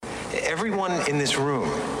Everyone in this room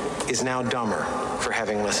is now dumber for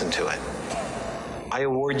having listened to it. I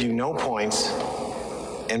award you no points,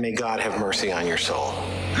 and may God have mercy on your soul.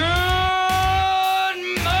 Good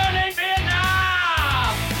morning,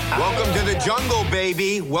 Vietnam! Welcome to the jungle,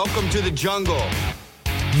 baby. Welcome to the jungle.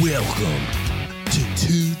 Welcome to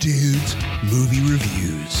Two Dudes Movie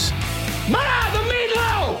Reviews. Mana, the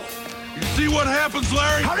meatloaf! You see what happens,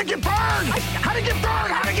 Larry? How'd it get burned? How'd it get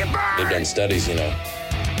burned? How'd it get burned? They've done studies,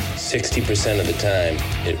 60% of the time,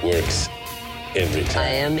 it works every I time.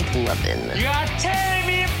 am McLovin. You're tearing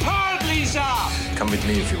me apart, Lisa! Come with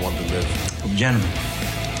me if you want to live. Gentlemen,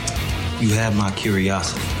 you have my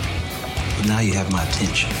curiosity, but now you have my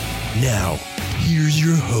attention. Now, here's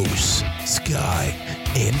your hosts, Sky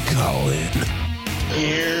and Colin.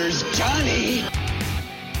 Here's Johnny!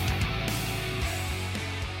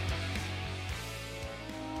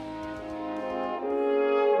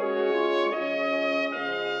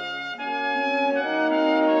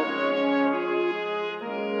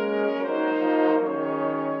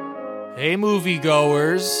 Hey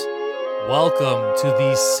moviegoers, welcome to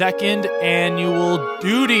the second annual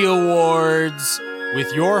Duty Awards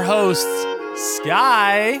with your hosts,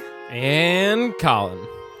 Sky and Colin.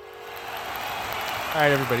 All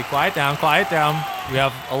right, everybody, quiet down. We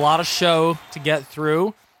have a lot of show to get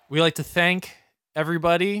through. We like to thank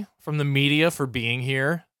everybody from the media for being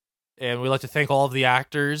here, and we like to thank all of the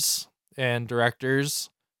actors and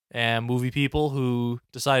directors and movie people who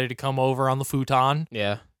decided to come over on the futon.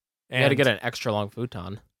 Yeah. And You had to get an extra long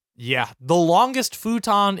futon. yeah, the longest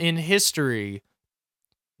futon in history.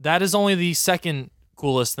 That is only the second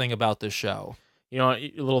coolest thing about this show. You know,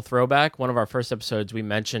 a little throwback. One of our first episodes, we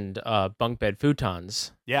mentioned bunk bed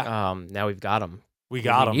futons. Yeah, Now we've got them. we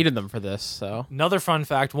got them. Needed them for this, so. Another fun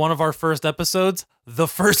fact, one of our first episodes, the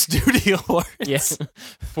first Duty Awards. Yes.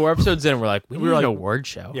 4 episodes in, we're like, we need an award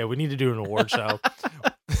show. Yeah, we need to do an award show.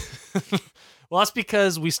 Well, that's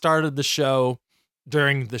because we started the show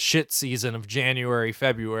during the shit season of January,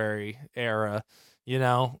 February era,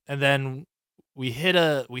 and then we hit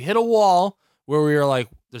a wall where we were like,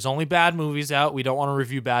 there's only bad movies out. We don't want to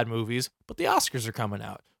review bad movies, but the Oscars are coming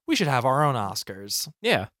out. We should have our own Oscars.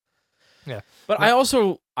 Yeah. Yeah. But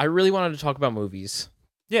I really wanted to talk about movies.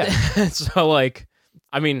 Yeah. So,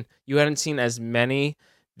 you hadn't seen as many.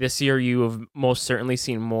 This year, you have most certainly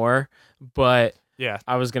seen more. But Yeah.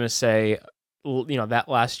 I was going to say, that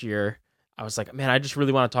last year, I was like, man, I just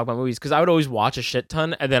really want to talk about movies because I would always watch a shit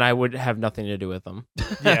ton and then I would have nothing to do with them.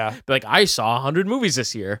 Yeah. Be like, I saw 100 movies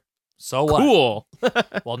this year. So what? Cool.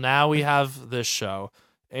 Well, now we have this show.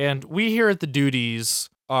 And we here at the Duties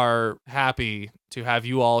are happy to have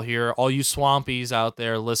you all here, all you swampies out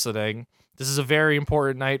there listening. This is a very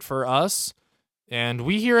important night for us. And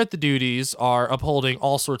we here at the Duties are upholding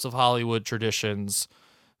all sorts of Hollywood traditions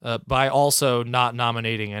by also not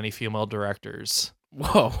nominating any female directors.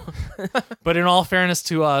 Whoa. But in all fairness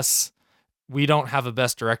to us, we don't have a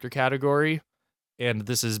Best Director category, and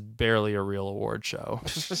this is barely a real award show.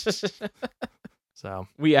 So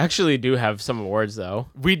We actually do have some awards, though.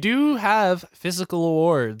 we do have physical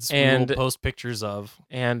awards And- we will post pictures of.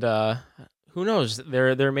 And who knows?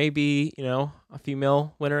 There may be, a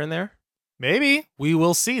female winner in there. Maybe. We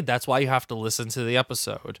will see. That's why you have to listen to the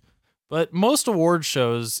episode. But most award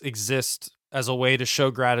shows exist as a way to show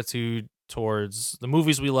gratitude towards the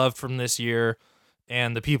movies we loved from this year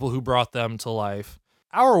and the people who brought them to life.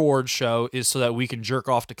 Our award show is so that we can jerk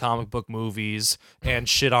off to comic book movies and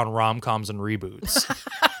shit on rom-coms and reboots.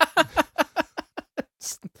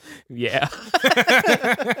 Yeah.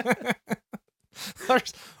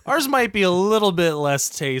 Ours might be a little bit less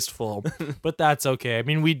tasteful, but that's okay. I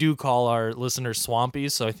mean, we do call our listeners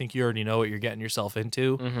swampies, so I think you already know what you're getting yourself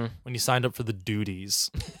into when you signed up for the Duties.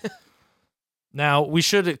 Now, we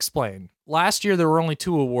should explain. Last year, there were only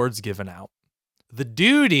 2 awards given out. The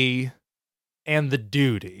Duty and the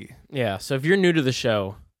Duty. Yeah. So if you're new to the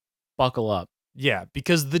show, buckle up. Yeah,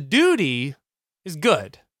 because the Duty is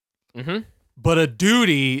good, Mm-hmm. but a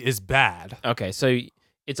duty is bad. Okay. So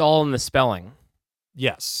it's all in the spelling.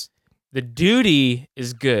 Yes. The duty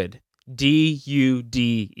is good.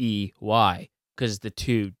 Dudey. Because the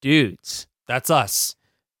 2 dudes. That's us.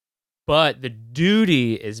 But the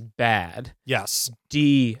duty is bad. Yes.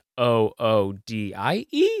 Doodie? I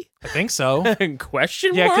think so.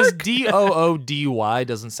 Question Yeah, because mark? Doody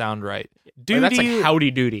doesn't sound right. Duty. That's like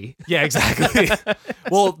howdy doody. Yeah, exactly.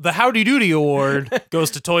 Well, the Howdy Doody Award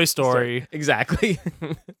goes to Toy Story Exactly.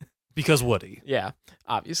 because Woody. Yeah,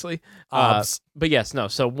 obviously. Obs. But yes, no.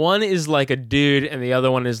 So one is like a dude and the other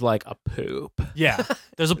one is like a poop. Yeah.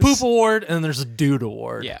 There's a poop award and then there's a dude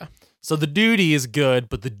award. Yeah. So the duty is good,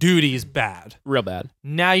 but the duty is bad. Real bad.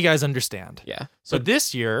 Now you guys understand. Yeah. So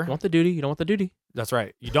this year, You want the duty? You don't want the duty. that's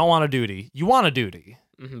right. You don't want a duty. You want a duty.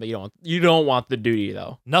 But you don't want the duty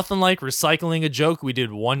though. Nothing like recycling a joke we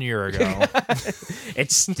did 1 year ago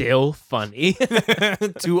It's still funny.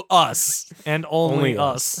 to us and only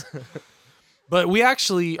us. But we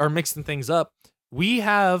actually are mixing things up. We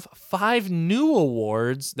have 5 new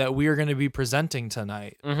awards that we are going to be presenting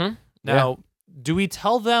tonight. Mm-hmm. Now, do we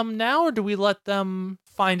tell them now or do we let them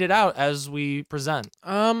find it out as we present?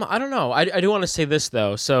 I don't know. I do want to say this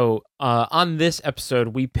though. So on this episode,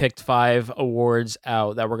 we picked 5 awards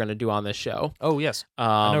out that we're going to do on this show. Oh yes,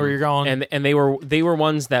 I know where you're going. And they were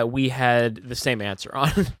ones that we had the same answer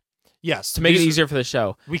on. Yes, to make it easier for the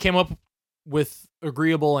show. We came up with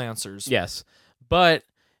agreeable answers. Yes, but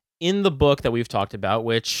in the book that we've talked about,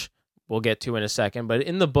 which we'll get to in a second, but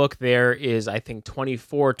in the book there is, I think,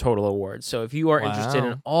 24 total awards. So if you are interested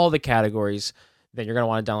in all the categories, then you're going to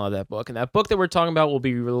want to download that book. And that book that we're talking about will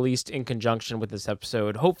be released in conjunction with this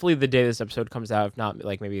episode. Hopefully the day this episode comes out, if not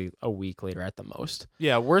like maybe a week later at the most.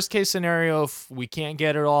 Yeah, worst case scenario, if we can't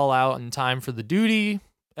get it all out in time for the duty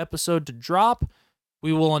episode to drop,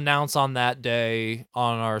 we will announce on that day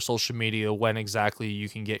on our social media when exactly you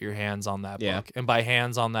can get your hands on that book. And by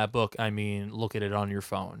hands on that book, I mean look at it on your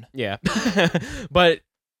phone. Yeah. But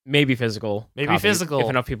maybe physical. Maybe copy, physical. if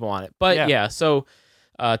enough people want it. But yeah, so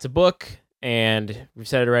it's a book, and we've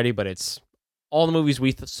said it already, but it's all the movies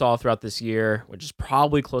we saw throughout this year, which is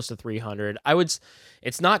probably close to 300.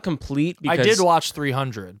 It's not complete because I did watch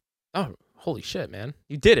 300. Oh, holy shit, man.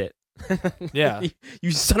 You did it. Yeah. You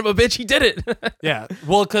son of a bitch, you did it. Yeah.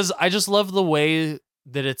 Well, because I just love the way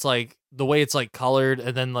that it's like, colored,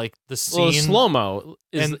 and then like the scene. Well, slow-mo.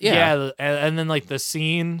 And then like the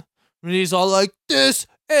scene when he's all like, "This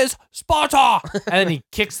is Sparta!" and then he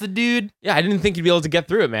kicks the dude. Yeah, I didn't think you'd be able to get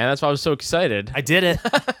through it, man. That's why I was so excited. I did it.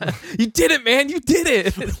 You did it, man. You did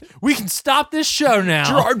it. We can stop this show now.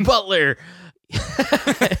 Gerard Butler.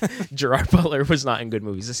 Gerard Butler was not in good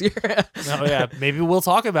movies this year. Oh yeah, maybe we'll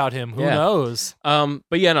talk about him. Who knows?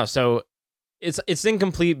 But yeah, no. So it's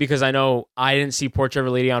incomplete because I know I didn't see Portrait of a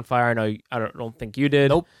Lady on Fire. I don't think you did.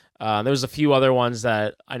 Nope. There was a few other ones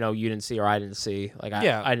that I know you didn't see or I didn't see. Like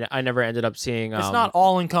I never ended up seeing. It's not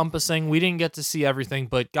all encompassing. We didn't get to see everything,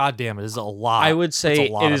 but goddamn, it is a lot. I would say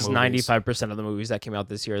it is 95% 95% of the movies that came out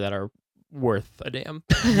this year that are worth a damn.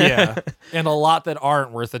 Yeah, and a lot that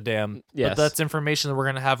aren't worth a damn. Yes. But that's information that we're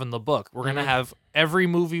going to have in the book. We're going to have every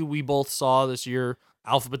movie we both saw this year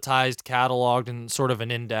alphabetized, cataloged, and sort of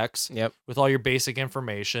an index with all your basic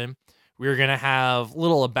information. We're going to have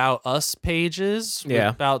little about us pages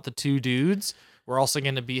about the 2 dudes. We're also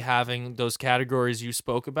going to be having those categories you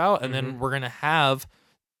spoke about, and then we're going to have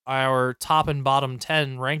our top and bottom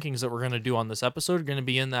 10 rankings that we're going to do on this episode are going to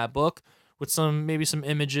be in that book, with maybe some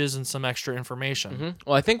images and some extra information.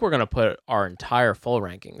 Well, I think we're going to put our entire full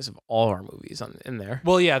rankings of all our movies in there.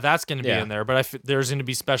 Well, yeah, that's going to be in there, but there's going to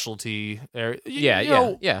be specialty there. Yeah.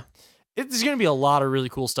 There's going to be a lot of really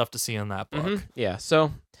cool stuff to see in that book. Yeah,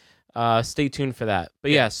 so stay tuned for that. But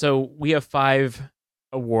yeah, so we have 5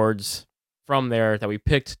 awards from there that we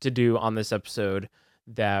picked to do on this episode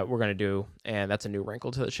that we're going to do, and that's a new wrinkle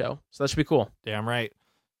to the show. So that should be cool. Damn right.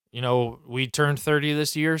 You know, we turned 30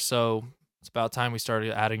 this year, so it's about time we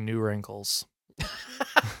started adding new wrinkles.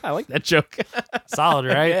 I like that joke. Solid,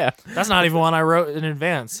 right? Yeah. That's not even one I wrote in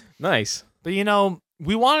advance. Nice. But you know,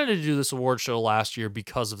 we wanted to do this award show last year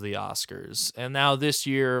because of the Oscars. And now this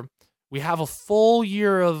year, we have a full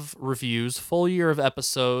year of reviews, full year of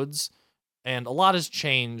episodes, and a lot has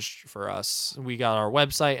changed for us. We got our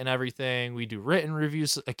website and everything. We do written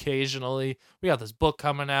reviews occasionally. We got this book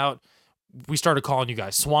coming out. We started calling you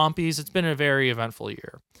guys Swampies. It's been a very eventful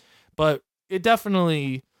year. But it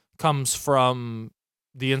definitely comes from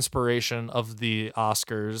the inspiration of the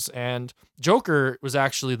Oscars. And Joker was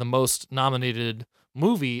actually the most nominated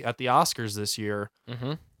movie at the Oscars this year,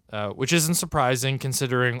 which isn't surprising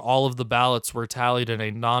considering all of the ballots were tallied in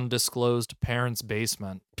a non-disclosed parent's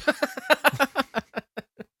basement.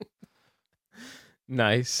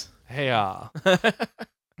 Nice. Hey,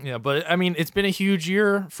 yeah, but I mean, it's been a huge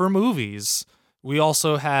year for movies. We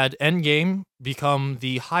also had Endgame become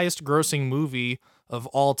the highest grossing movie of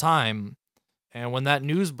all time. And when that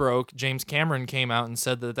news broke, James Cameron came out and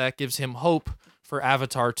said that gives him hope for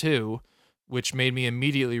Avatar 2, which made me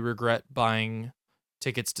immediately regret buying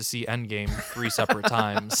tickets to see Endgame 3 separate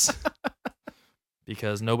times.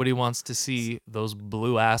 Because nobody wants to see those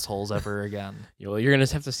blue assholes ever again. Well, you're going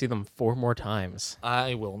to have to see them 4 more times.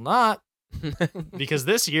 I will not. Because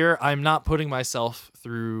this year, I'm not putting myself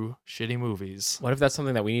through shitty movies. What if that's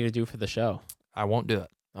something that we need to do for the show? I won't do it.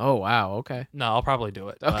 Oh wow. Okay. No, I'll probably do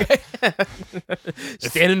it. but Okay.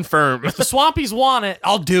 Standing firm. If the Swampies want it,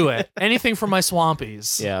 I'll do it. Anything for my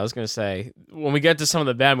Swampies. Yeah, I was gonna say when we get to some of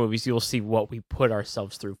the bad movies, you'll see what we put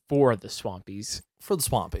ourselves through for the Swampies. For the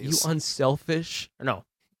Swampies. You unselfish, or no,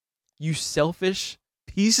 you selfish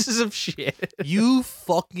pieces of shit. You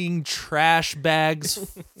fucking trash bags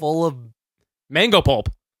full of Mango pulp.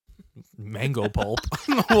 mango pulp.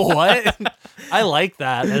 What? I like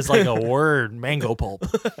that as like a word, mango pulp.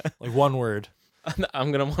 Like one word.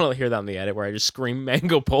 I'm gonna want to hear that on the edit where I just scream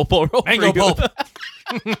mango pulp all over Mango you. pulp.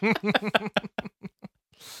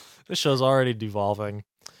 This show's already devolving.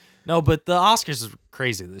 No, but the Oscars is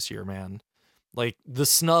crazy this year, man. Like the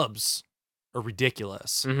snubs are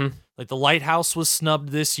ridiculous. Mhm. Like The Lighthouse was snubbed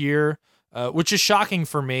this year, which is shocking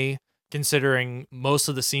for me, considering most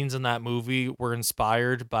of the scenes in that movie were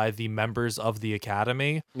inspired by the members of the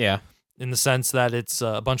Academy, Yeah. in the sense that it's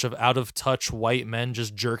a bunch of out of touch white men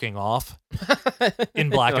just jerking off in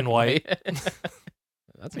black and white.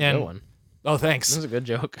 That's a And- good one. Oh, thanks. That was a good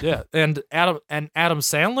joke. Yeah, and Adam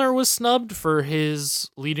Sandler was snubbed for his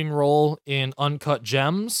leading role in Uncut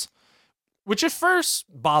Gems, which at first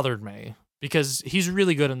bothered me because he's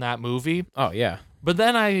really good in that movie. Oh yeah. But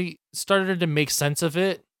then I started to make sense of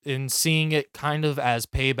it in seeing it kind of as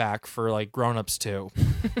payback for like Grown Ups 2.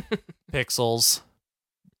 Pixels,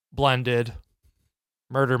 Blended,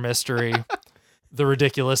 Murder Mystery, The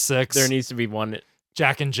Ridiculous Six, There needs to be one.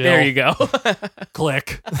 Jack and Jill. There you go.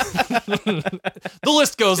 Click. The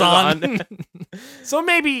list goes on. So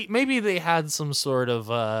maybe they had some sort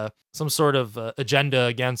of agenda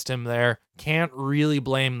against him there. Can't really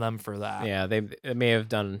blame them for that. Yeah, they may have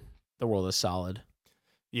done the world a solid.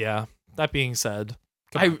 Yeah. That being said,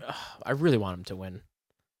 I really want him to win.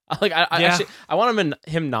 I Yeah. actually I want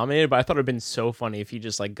him nominated, but I thought it'd been so funny if he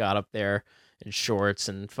just like got up there in shorts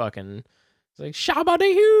and fucking like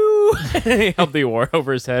Shabba-dee-hoo. He held the award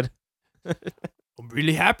over his head. I'm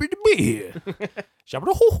really happy to be here.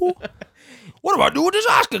 Shabba-doo-hoo-hoo. What do I do with this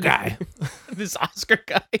Oscar guy? This Oscar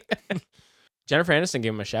guy. Jennifer Aniston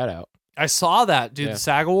gave him a shout out. I saw that, dude. Yeah. The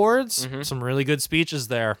SAG Awards, Mhm. some really good speeches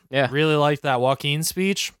there. Yeah. Really liked that Joaquin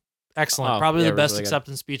speech. Excellent. Oh, Probably yeah, the it was best really good.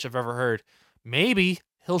 acceptance speech I've ever heard. Maybe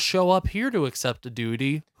he'll show up here to accept a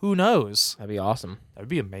duty. Who knows? That'd be awesome. That'd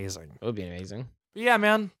be amazing. That would be amazing. But yeah,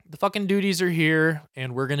 man, the fucking duties are here,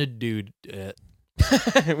 and we're gonna do it.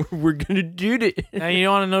 We're gonna do it. Now, you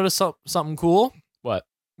want to notice something cool? What?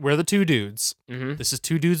 We're the two dudes. Mm-hmm. This is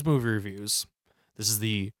Two Dudes Movie Reviews. This is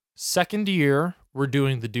the second year we're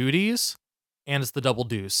doing the duties, and it's the double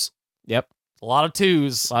deuce. Yep. A lot of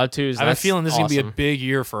twos. A lot of twos. I have a That's feeling this is gonna be a awesome. big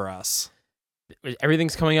year for us.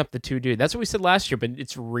 Everything's coming up the two dude. That's what we said last year, but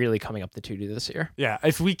it's really coming up the two dude this year. Yeah,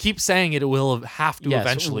 if we keep saying it, it will have to Yes,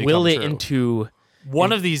 eventually will come it true. into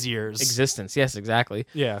One of these years. existence. Yes, exactly.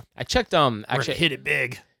 Yeah, I checked. We're Actually, gonna hit it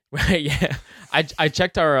big. yeah. I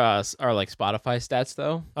checked our like Spotify stats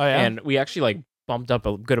though. Oh, yeah? And we actually like bumped up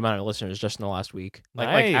a good amount of listeners just in the last week.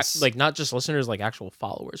 Nice. Like not just listeners, like actual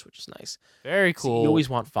followers, which is nice. Very So cool. you always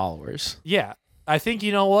want followers. Yeah, I think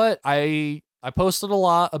you know what I posted a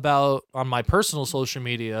lot about on my personal social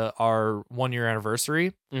media our 1 year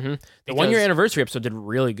anniversary. Mm-hmm. The 1 year Because- anniversary episode did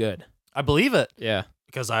really good. I believe it Yeah.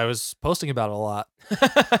 because I was posting about it a lot.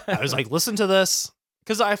 I was like, listen to this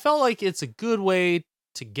because I felt like it's a good way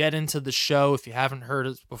to get into the show if you haven't heard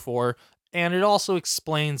it before, and it also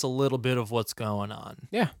explains a little bit of what's going on.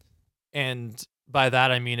 Yeah. And by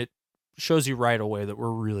that I mean it shows you right away that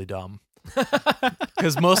we're really dumb.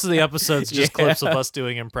 Because most of the episodes just clips of Yeah. us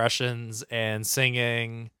doing impressions and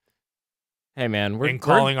singing Hey man, we're and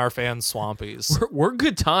calling our fans swampies. we're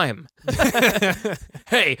good time.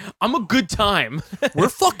 Hey, I'm a good time. We're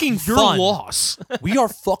fucking Your fun. loss. We are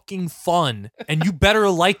fucking fun, and you better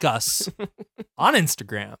like us on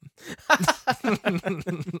Instagram.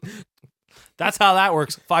 That's how that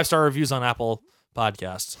works. 5-star reviews on Apple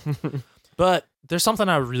Podcasts. But there's something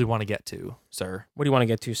I really want to get to, sir. What do you want to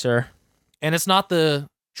get to, sir? And it's not the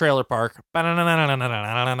trailer park.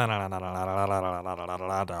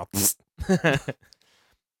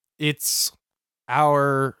 It's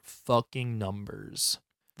our fucking numbers.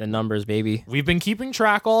 The numbers, baby. We've been keeping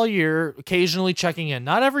track all year, occasionally checking in.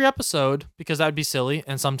 Not every episode, because that'd be silly.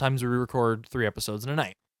 And sometimes we record 3 episodes in a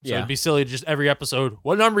night. So Yeah. it'd be silly to just every episode.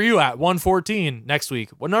 What number are you at? 114. Next week.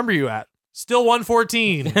 What number are you at? Still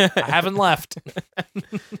 114. I haven't left.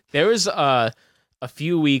 There was a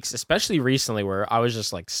few weeks, especially recently, where I was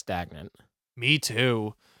just like stagnant. Me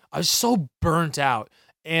too. I was so burnt out.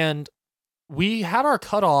 And we had our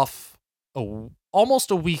cutoff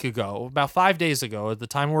almost a week ago, about 5 days ago at the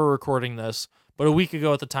time we're recording this, but a week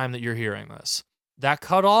ago at the time that you're hearing this. That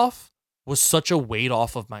cutoff was such a weight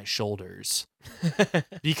off of my shoulders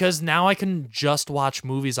because now I can just watch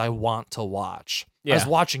movies I want to watch. I was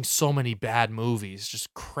watching so many bad movies,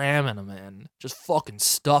 just cramming them in, just fucking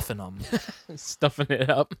stuffing them. Stuffing it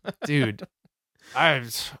up. Dude, I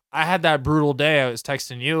had that brutal day. I was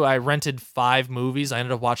texting you. I rented 5 movies. I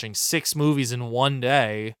ended up watching 6 movies in one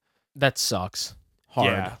day. That sucks.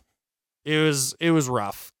 Hard. Yeah. It was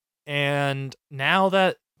rough. And now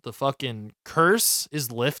that the fucking curse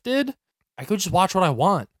is lifted, I could just watch what I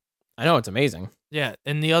want. I know, it's amazing. Yeah.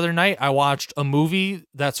 And the other night I watched a movie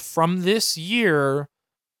that's from this year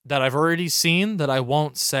that I've already seen that I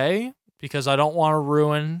won't say because I don't want to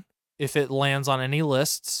ruin if it lands on any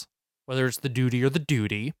lists, whether it's The Duty or The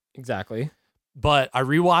Duty. Exactly. But I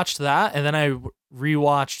rewatched that and then I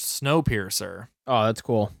rewatched Snowpiercer. Oh, that's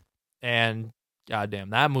cool. And goddamn,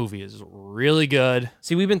 that movie is really good.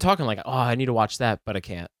 See, we've been talking like, oh, I need to watch that, but I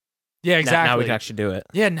can't. Yeah, exactly. Now we can actually do it.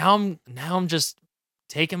 Yeah, now I'm just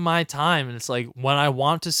taking my time, and it's like when I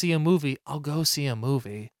want to see a movie, I'll go see a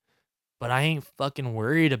movie, but I ain't fucking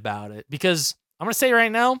worried about it because I'm gonna say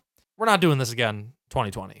right now, we're not doing this again.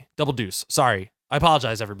 2020, double deuce. Sorry, I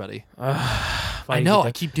apologize, everybody. I know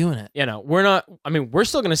I keep doing it. You know, we're not. I mean, we're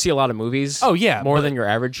still gonna see a lot of movies. Oh yeah, more than your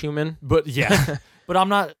average human. But yeah, but I'm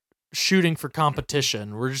not shooting for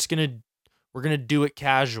competition. We're gonna do it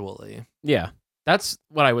casually. Yeah. That's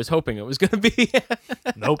what I was hoping it was going to be.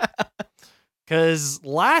 Nope. Because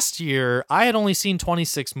last year, I had only seen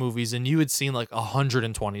 26 movies, and you had seen like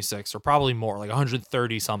 126, or probably more, like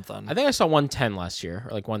 130 something. I think I saw 110 last year,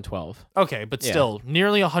 or like 112. Okay, but still,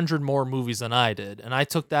 nearly 100 more movies than I did, and I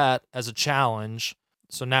took that as a challenge,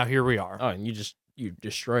 so now here we are. Oh, and you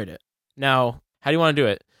destroyed it. Now, how do you want to do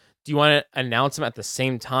it? Do you want to announce them at the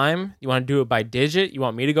same time? You want to do it by digit? You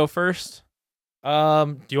want me to go first?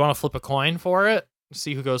 Do you want to flip a coin for it?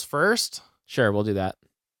 See who goes first? Sure, we'll do that.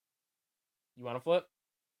 You want to flip?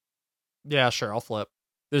 Yeah, sure, I'll flip.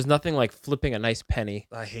 There's nothing like flipping a nice penny.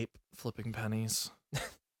 I hate flipping pennies.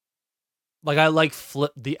 Like, I like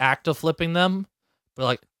the act of flipping them, but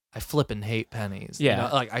like, I flip and hate pennies. Yeah. You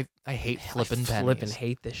know? Like, I hate flipping pennies. Flip and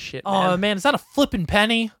hate this shit, man. Oh, man, is that a flipping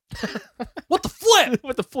penny? What the flip?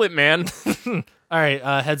 What the flip, man? All right,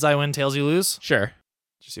 heads I win, tails you lose. Sure. Did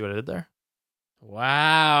you see what I did there?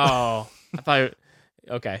 Wow. I thought...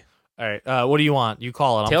 Okay. All right, what do you want? You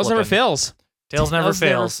call it. Tails never fails. Tails never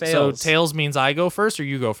fails. So tails means I go first or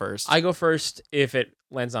you go first? I go first if it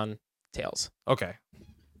lands on tails. Okay.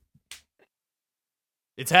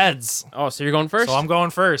 It's heads. Oh, so you're going first? So I'm going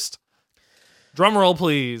first. Drum roll,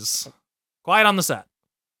 please. Quiet on the set.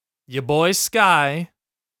 Your boy Sky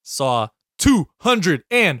saw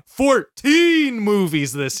 214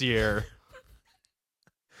 movies this year.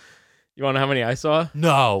 You want to know how many I saw?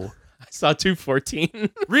 No. I saw 214.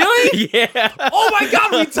 Really? Yeah. Oh my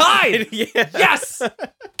God, we tied. Yeah. Yes.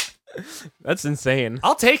 That's insane.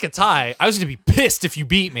 I'll take a tie. I was going to be pissed if you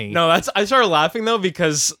beat me. No, I started laughing though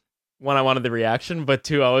because one, I wanted the reaction, but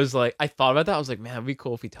two, I was like, I thought about that. I was like, man, it'd be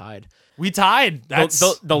cool if we tied. We tied. That's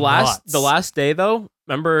the last day though.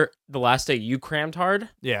 Remember the last day you crammed hard?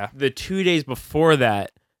 Yeah. The 2 days before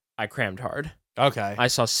that, I crammed hard. Okay. I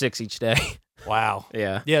saw 6 each day. Wow.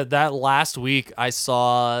 Yeah. Yeah, that last week I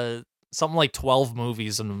saw something like 12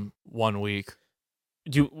 movies in 1 week.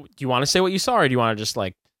 Do you want to say what you saw, or do you want to just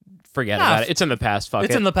like forget about it? It's in the past. Fuck it.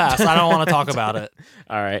 It's in the past. I don't want to talk about it.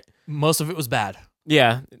 All right. Most of it was bad.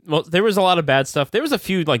 Yeah. Well, there was a lot of bad stuff. There was a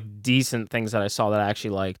few like decent things that I saw that I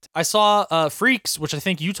actually liked. I saw Freaks, which I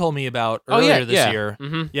think you told me about earlier this year.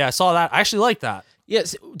 Mm-hmm. Yeah, I saw that. I actually liked that.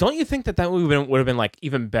 Yes. Don't you think that movie would have been like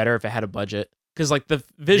even better if it had a budget? Because like the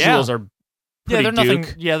visuals are pretty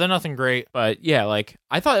they're nothing great. But yeah, like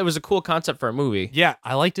I thought it was a cool concept for a movie. Yeah,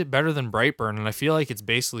 I liked it better than Brightburn, and I feel like it's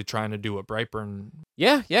basically trying to do what Brightburn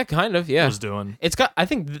kind of was doing. It's got. I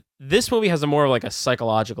think this movie has a more like a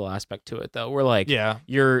psychological aspect to it, though. Where like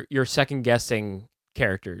you're second guessing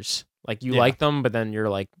characters, like you like them, but then you're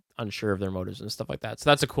like unsure of their motives and stuff like that. So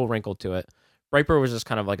that's a cool wrinkle to it. Brightburn was just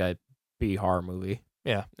kind of like a B horror movie.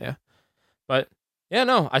 Yeah. But yeah,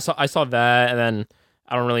 no, I saw that, and then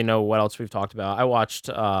I don't really know what else we've talked about. I watched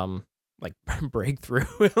like Breakthrough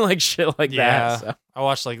and like shit like that. So. I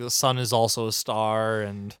watched like The Sun Is Also a Star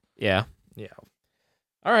and yeah.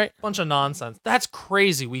 All right, bunch of nonsense. That's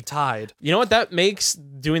crazy. We tied. You know what? That makes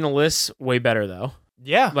doing the list way better though.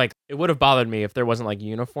 Yeah, like it would have bothered me if there wasn't like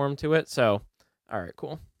uniform to it. So, all right,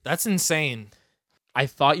 cool. That's insane. I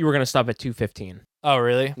thought you were gonna stop at 215. Oh,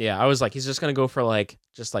 really? Yeah, I was like, he's just gonna go for like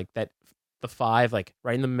just like that, the 5, like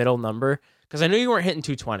right in the middle number. Because I knew you weren't hitting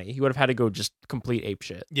 220. You would have had to go just complete ape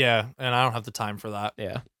shit. Yeah, and I don't have the time for that.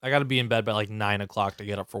 Yeah. I got to be in bed by like 9 o'clock to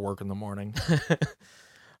get up for work in the morning.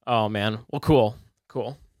 Oh man. Well,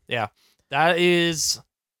 cool. Yeah, that is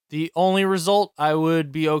the only result I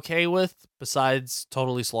would be okay with, besides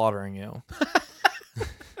totally slaughtering you.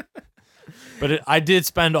 But I did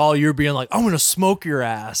spend all year being like, I'm gonna smoke your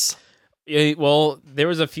ass. Yeah, well, there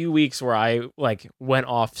was a few weeks where I like went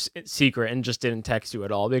off secret and just didn't text you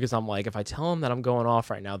at all because I'm like, if I tell him that I'm going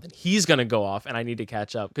off right now, then he's gonna go off, and I need to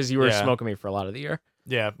catch up because you were smoking me for a lot of the year.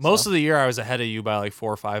 Yeah, most of the year I was ahead of you by like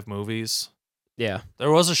 4 or 5 movies. Yeah,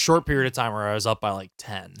 there was a short period of time where I was up by like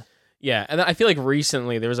 10. Yeah, and I feel like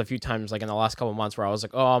recently there was a few times, like in the last couple of months, where I was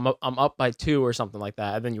like, "Oh, I'm up by 2 or something like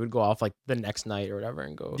that," and then you would go off like the next night or whatever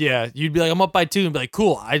and go. Yeah, you'd be like, "I'm up by 2," and be like,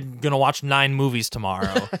 "Cool, I'm gonna watch 9 movies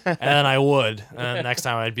tomorrow," and then I would, and then next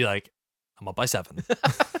time I'd be like, "I'm up by 7."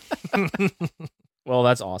 Well,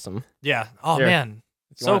 that's awesome. Yeah. Oh Here, man,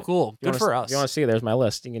 so cool. Good for us. If you want to see, there's my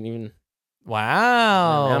list. You can even.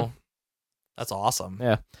 Wow, Yeah, that's awesome.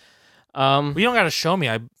 Yeah. But you don't got to show me.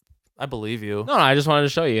 I believe you. No, I just wanted to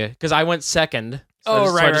show you because I went second. So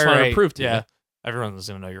Oh, I just wanted to prove to yeah. you. Everyone's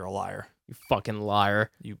gonna know you're a liar. You fucking liar.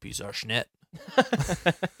 You piece of schnit.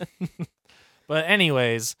 But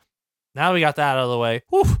anyways, now we got that out of the way.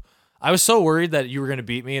 Whew, I was so worried that you were gonna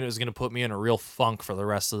beat me and it was gonna put me in a real funk for the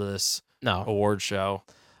rest of this award show.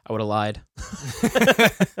 I would have lied.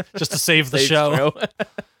 Just to save the show.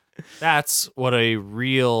 That's what a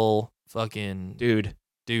real fucking dude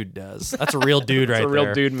does. That's a real dude right there. It's a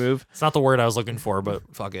real dude move. It's not the word I was looking for, but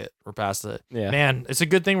fuck it. We're past it. Yeah. Man, it's a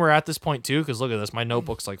good thing we're at this point too, because look at this. My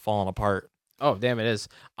notebook's like falling apart. Oh, damn, it is.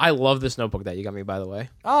 I love this notebook that you got me, by the way.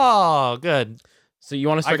 Oh, good. So you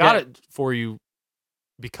want to start? I got it for you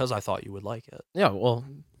because I thought you would like it. Yeah, well,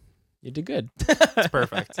 you did good. It's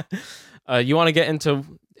perfect. You want to get into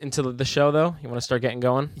the show though? You want to start getting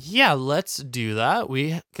going? Yeah, let's do that.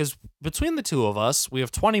 Because between the two of us, we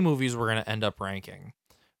have 20 movies we're going to end up ranking.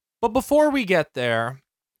 But before we get there,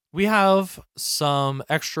 we have some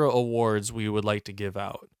extra awards we would like to give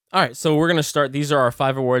out. All right, so we're going to start. These are our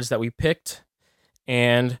 5 awards that we picked.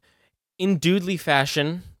 And in Dudely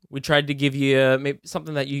fashion, we tried to give you maybe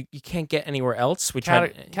something that you can't get anywhere else. We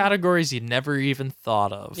tried categories you never even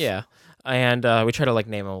thought of. Yeah, and we try to like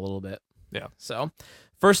name them a little bit. Yeah. So,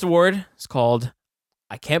 first award is called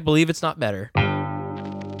 "I Can't Believe It's Not Better."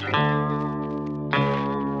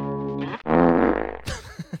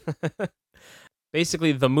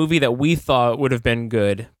 Basically, the movie that we thought would have been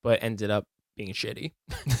good, but ended up being shitty.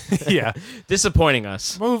 Yeah. Disappointing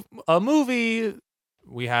us. A movie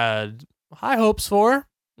we had high hopes for.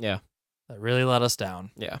 Yeah. That really let us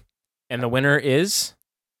down. Yeah. And the winner is,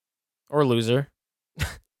 or loser.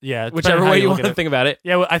 Yeah. Whichever way you want to think about it.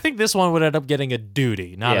 Yeah, well, I think this one would end up getting a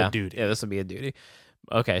duty, not a duty. Yeah, this would be a duty.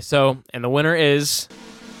 Okay, so, and the winner is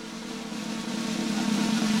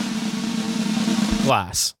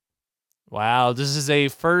Glass. Wow, this is a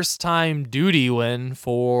first-time duty win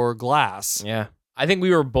for Glass. Yeah. I think we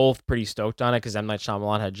were both pretty stoked on it because M. Night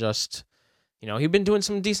Shyamalan had just, he'd been doing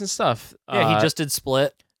some decent stuff. Yeah, he just did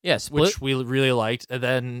Split. Yeah, Split. Which we really liked. And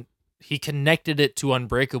then he connected it to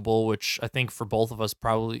Unbreakable, which I think for both of us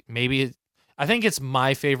I think it's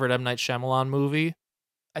my favorite M. Night Shyamalan movie.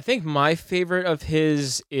 I think my favorite of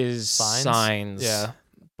his is Signs. Yeah.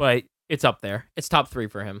 But it's up there. It's top 3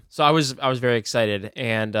 for him. So I was very excited.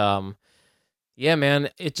 And yeah, man,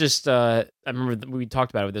 it just I remember we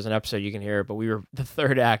talked about it. There's an episode you can hear it, but the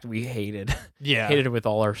third act we hated. Yeah. Hated it with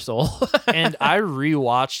all our soul. And I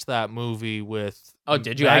rewatched that movie with Oh,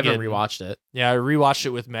 did you? Megan. I haven't rewatched it. Yeah, I rewatched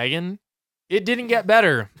it with Megan. It didn't get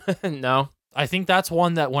better. No. I think that's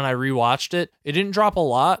one that when I rewatched it, it didn't drop a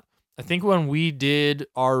lot. I think when we did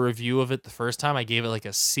our review of it the first time, I gave it like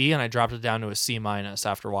a C and I dropped it down to a C-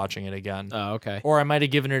 after watching it again. Oh, okay. Or I might have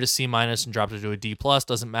given it a C- and dropped it to a D+.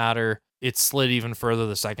 Doesn't matter. It slid even further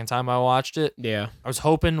the second time I watched it. Yeah. I was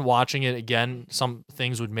hoping watching it again, some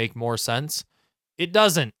things would make more sense. It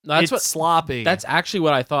doesn't. It's sloppy. That's actually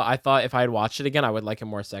what I thought. I thought if I had watched it again, I would like it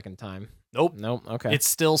more a second time. Nope. Okay. It's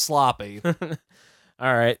still sloppy.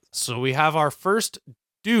 All right. So we have our first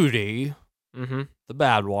duty, the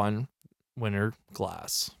bad one, winner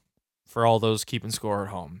Glass. For all those keeping score at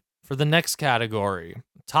home. For the next category,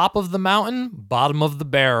 top of the mountain, bottom of the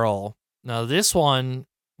barrel. Now this one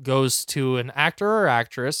goes to an actor or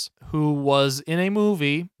actress who was in a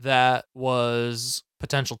movie that was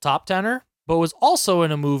potential top tenor, but was also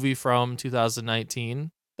in a movie from 2019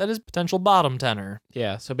 that is potential bottom tenor.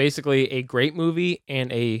 Yeah, so basically a great movie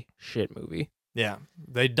and a shit movie. Yeah,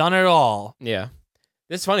 they've done it all. Yeah.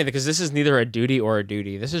 It's funny because this is neither a duty or a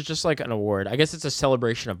duty. This is just like an award. I guess it's a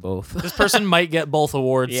celebration of both. This person might get both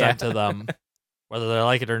awards sent to them, whether they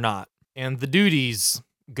like it or not. And the duties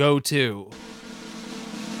go to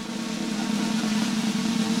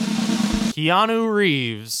Keanu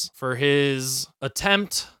Reeves for his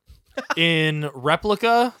attempt in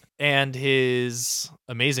Replica and his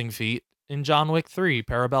amazing feat in John Wick 3,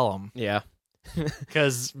 Parabellum. Yeah.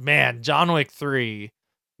 Because, man, John Wick 3,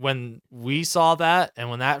 when we saw that and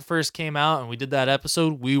when that first came out and we did that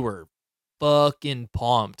episode, we were fucking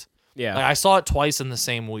pumped. Yeah. Like, I saw it twice in the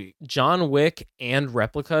same week. John Wick and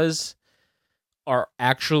Replicas are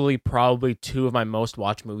actually probably two of my most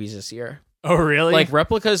watched movies this year. Oh, really? Like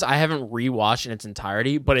Replicas, I haven't rewatched in its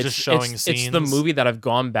entirety, but Just showing it's the scenes? movie that I've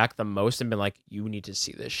gone back the most and been like, you need to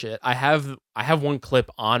see this shit. I have one clip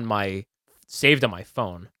saved on my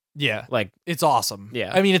phone. Yeah. Like, It's awesome.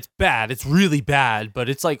 Yeah. I mean, it's bad. It's really bad, but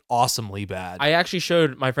it's like awesomely bad. I actually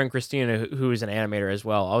showed my friend Christina, who is an animator as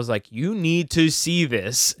well. I was like, you need to see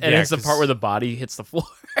this. And Yeah, it's the 'cause- part where the body hits the floor.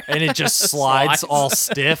 and it just slides all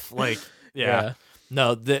stiff. Like, yeah.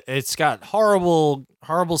 No, it's got horrible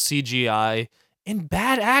CGI and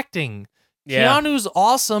bad acting. Yeah. Keanu's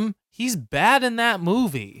awesome. He's bad in that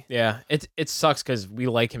movie. Yeah. It sucks because we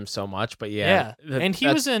like him so much, but yeah. And he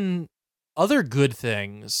was in other good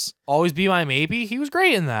things. Always Be My Maybe. He was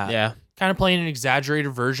great in that. Yeah. Kind of playing an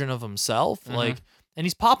exaggerated version of himself. Mhm. Like, and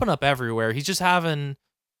he's popping up everywhere. He's having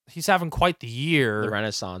quite the year. The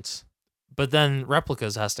Renaissance. But then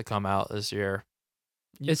Replicas has to come out this year.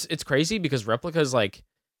 It's crazy because Replicas like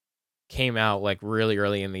came out like really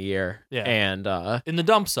early in the year. Yeah. And In the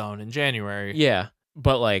dump zone in January. yeah,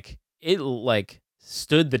 but like it like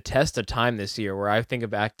stood the test of time this year where I think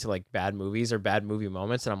back to like bad movies or bad movie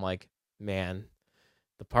moments and I'm like, man,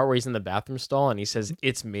 the part where he's in the bathroom stall and he says,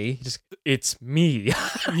 "It's me." It's me.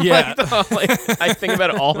 Yeah. I think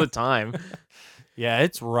about it all the time. Yeah,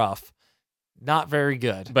 it's rough. Not very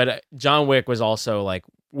good. But John Wick was also like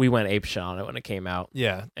we went apeshit on it when it came out.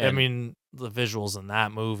 Yeah. I And- mean, the visuals in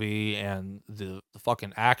that movie and the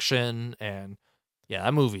fucking action and yeah,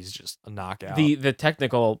 that movie's just a knockout. The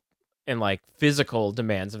technical and like physical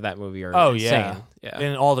demands of that movie are Oh, insane. yeah. Yeah.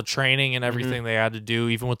 and all the training and everything they had to do,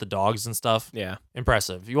 even with the dogs and stuff. Yeah.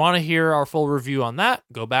 Impressive. If you want to hear our full review on that,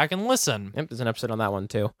 go back and listen. Yep, there's an episode on that one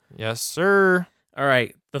too. Yes, sir. All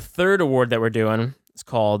right. The third award that we're doing is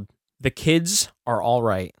called The Kids Are All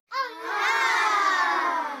Right.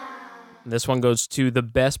 This one goes to the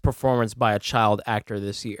best performance by a child actor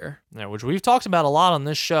this year. Yeah, which we've talked about a lot on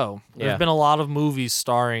this show. There's Yeah. been a lot of movies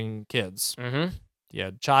starring kids. Mm-hmm.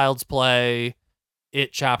 Yeah, Child's Play,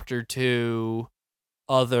 It Chapter 2,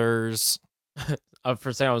 others. For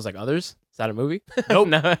a second, I was like, others? Is that a movie? Nope.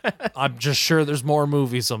 No. I'm just sure there's more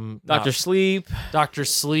movies. Dr. Sleep. Dr.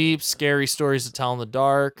 Sleep, Scary Stories to Tell in the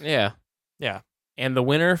Dark. Yeah. Yeah. And the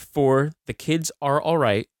winner for The Kids Are All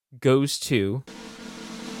Right goes to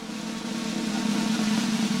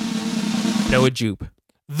Noah Jupe.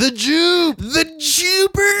 The Jupe! The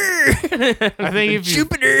Juper! I think if you-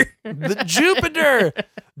 Jupiter! The Jupiter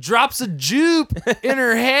drops a jupe in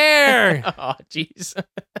her hair. Oh, jeez.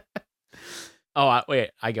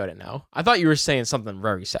 Wait, I got it now. I thought you were saying something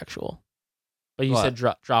very sexual. But you What? said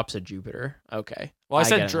drops of Jupiter. Okay. Well, I get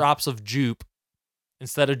said it now. drops of jupe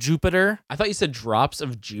instead of Jupiter. I thought you said drops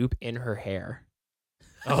of Jupe in her hair.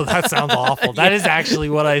 Oh, that sounds awful. That is actually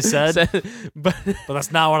what I said, but but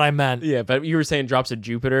that's not what I meant. yeah, but you were saying drops of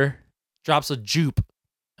Jupiter. Drops of jupe,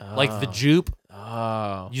 like the Oh. jupe,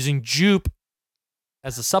 Oh. using jupe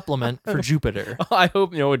as a supplement for Jupiter. I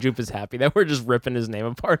hope Noah Jupe is happy that we're just ripping his name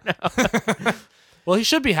apart now. Well, he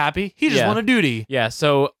should be happy. He just Yeah. won a duty. Yeah,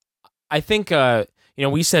 so I think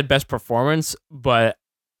we said best performance, but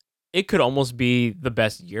it could almost be the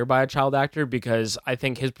best year by a child actor because I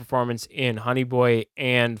think his performance in Honey Boy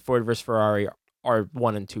and Ford vs Ferrari are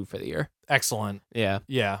 1 and 2 for the year. Excellent. Yeah,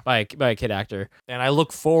 Yeah. by a kid actor. And I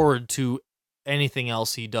look forward to anything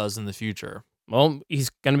else he does in the future. Well, he's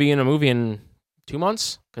gonna be in a movie in 2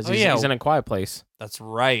 months because Oh, he's, yeah. he's in A Quiet Place. That's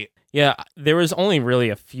right. Yeah, there was only really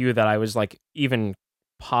a few that I was like even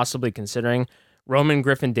possibly considering. Roman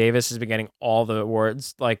Griffin Davis has been getting all the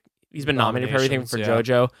awards. Like he's been nominated for everything for Nominations,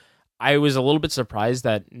 JoJo. I was a little bit surprised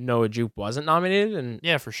that Noah Jupe wasn't nominated, and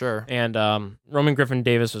Yeah, for sure. Roman Griffin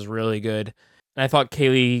Davis was really good. And I thought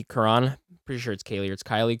Kaylee Curran, pretty sure it's Kaylee or it's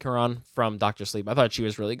Kylie Curran from Dr. Sleep. I thought she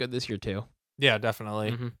was really good this year too. Yeah,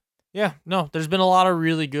 definitely. Mhm. Yeah, no, there's been a lot of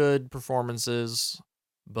really good performances,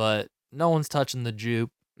 but no one's touching the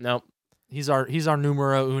jupe. Nope, He's our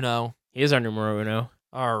numero uno. he is our numero uno.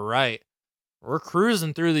 All right. We're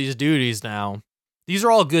cruising through these duties now. These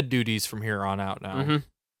are all good duties from here on out now. Mhm.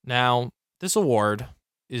 Now, this award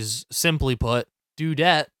is simply put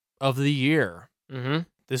Dudette of the Year. Mm-hmm.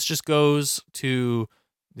 This just goes to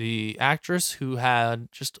the actress who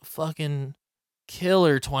had just a fucking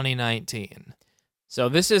killer 2019. So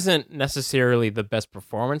this isn't necessarily the best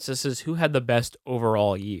performance. This is who had the best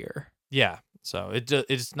overall year. Yeah. So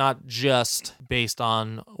it's not just based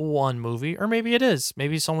on one movie, or maybe it is.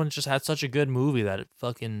 Maybe someone just had such a good movie that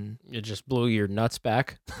it just blew your nuts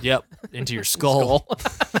back. Yep, into your skull.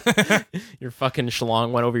 Your fucking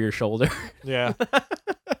schlong went over your shoulder. Yeah,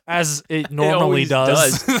 as it normally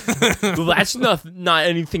does. Well, that's not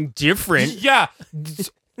anything different. Yeah,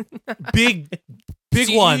 big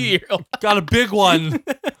one. Got a big one.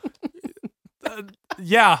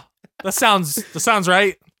 Yeah, that sounds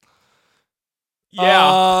right.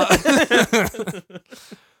 Yeah.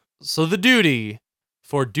 So the duty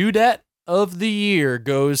for Dudette of the Year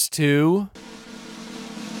goes to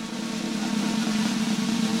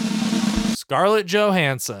Scarlett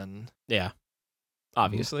Johansson. Yeah.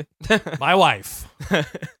 Obviously. My wife.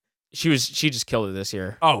 She just killed it this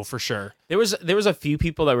year. Oh, for sure. There was a few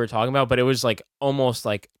people that we were talking about, but it was like almost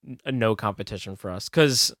like a no competition for us.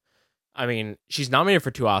 Cause I mean, she's nominated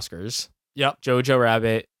for 2 Oscars. Yep. Jojo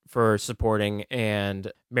Rabbit for supporting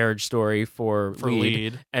and Marriage Story for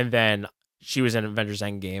lead. And then she was in Avengers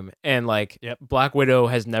Endgame. And like Black Widow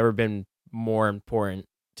has never been more important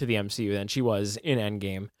to the MCU than she was in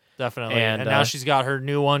Endgame. Definitely. And now she's got her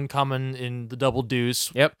new one coming in The Double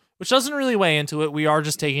Deuce. Yep. Which doesn't really weigh into it. We are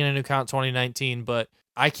just taking into account 2019, but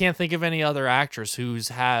I can't think of any other actress who's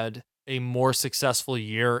had a more successful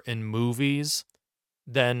year in movies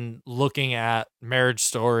than looking at Marriage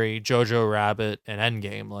Story, Jojo Rabbit, and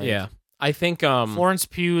Endgame. Like, yeah, I think Florence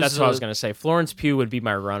Pugh. That's what I was gonna say. Florence Pugh would be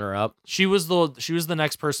my runner-up. She was the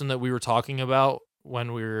next person that we were talking about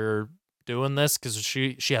when we were doing this, because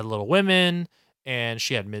she had Little Women and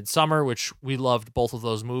she had Midsummer, which we loved both of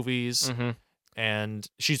those movies. Mm-hmm. And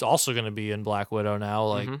she's also going to be in Black Widow now.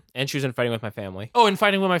 Like, and she was in Fighting with My Family. Oh, and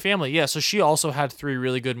Fighting with My Family. Yeah. So she also had 3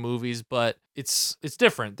 really good movies, but it's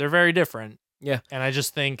different. They're very different. Yeah. And I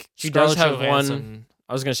just think she Scarlett does have Johansson, one.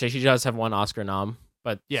 I was going to say she does have 1 Oscar nom,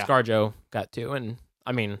 but ScarJo got 2. And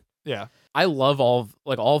I mean, yeah, I love all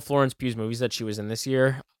of Florence Pugh's movies that she was in this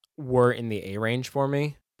year were in the A range for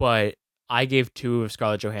me, but I gave 2 of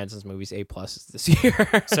Scarlett Johansson's movies A+ this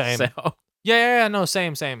year. Same. So. Yeah, no,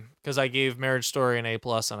 same. Because I gave Marriage Story an A+,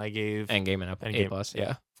 and I gave Endgame an A+.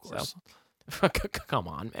 Yeah, of course. So. Come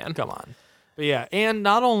on, man. Come on. But yeah, and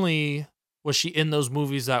not only was she in those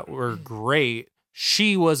movies that were great,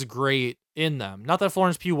 she was great in them. Not that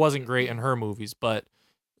Florence Pugh wasn't great in her movies, but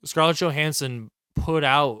Scarlett Johansson put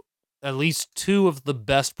out at least 2 of the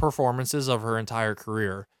best performances of her entire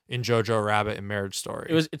career in Jojo Rabbit and Marriage Story.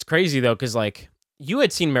 It's crazy though, because like you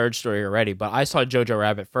had seen Marriage Story already, but I saw Jojo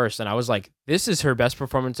Rabbit first, and I was like, this is her best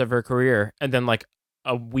performance of her career. And then like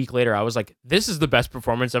a week later, I was like, this is the best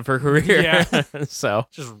performance of her career. Yeah. So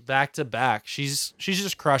just back to back. She's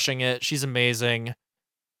just crushing it. She's amazing.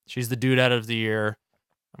 She's the Dudette of the Year.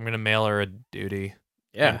 I'm gonna mail her a duty.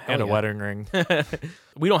 Yeah, and a wedding ring.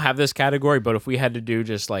 We don't have this category, but if we had to do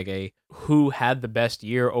just like a who had the best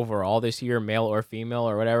year overall this year, male or female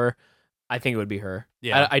or whatever, I think it would be her.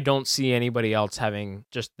 Yeah. I don't see anybody else having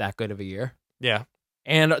just that good of a year. Yeah.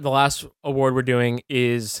 And the last award we're doing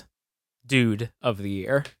is Dude of the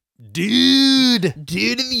Year. Dude of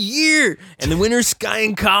the Year. And the winner's Sky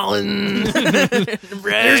and Colin.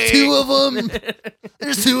 There's 2 of them.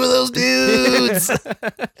 There's 2 of those dudes.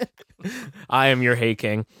 I am your Hey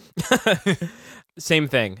King. Same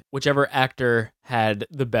thing. Whichever actor had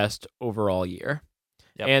the best overall year.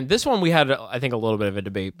 Yep. And this one we had, I think, a little bit of a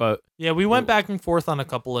debate, but yeah, we went back and forth on a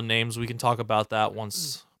couple of names. We can talk about that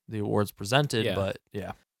once the award's presented. Yeah. But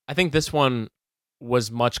yeah, I think this one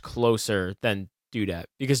was much closer than Dudette,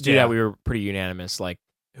 because Dudette we were pretty unanimous, like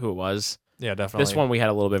who it was. Yeah, definitely. This one we had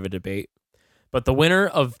a little bit of a debate, but the winner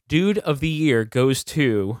of Dude of the Year goes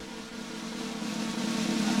to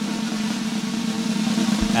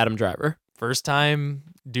Adam Driver. First time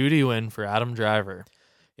duty win for Adam Driver.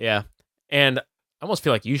 Yeah, and I almost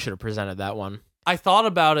feel like you should have presented that one. I thought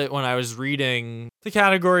about it when I was reading the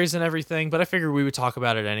categories and everything, but I figured we would talk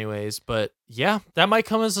about it anyways. But yeah, that might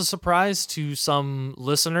come as a surprise to some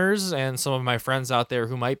listeners and some of my friends out there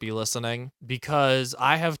who might be listening, because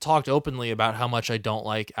I have talked openly about how much I don't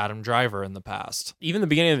like Adam Driver in the past. Even the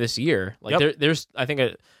beginning of this year, like there's, I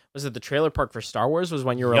think was it the trailer park for Star Wars was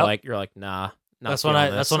when you were you're like, nah. That's when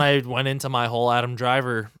I went into my whole Adam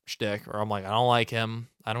Driver shtick, where I'm like, I don't like him.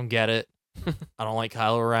 I don't get it. I don't like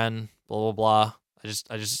Kylo Ren. Blah blah blah.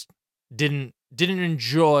 I just didn't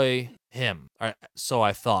enjoy him. So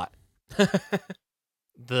I thought.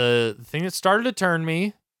 The thing that started to turn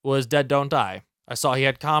me was Dead Don't Die. I saw he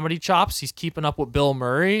had comedy chops. He's keeping up with Bill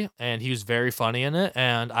Murray, and he was very funny in it.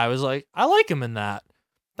 And I was like, I like him in that.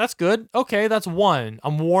 That's good. Okay, that's 1.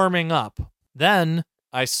 I'm warming up. Then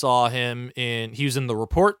I saw him he was in The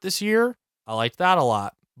Report this year. I liked that a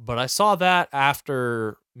lot. But I saw that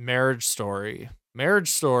after Marriage Story. Marriage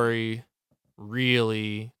Story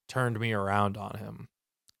really turned me around on him.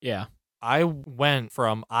 Yeah. I went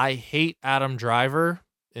from I hate Adam Driver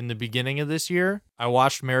in the beginning of this year. I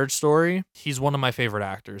watched Marriage Story. He's one of my favorite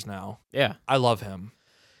actors now. Yeah. I love him.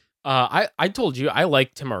 I told you I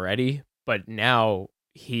liked him already, but now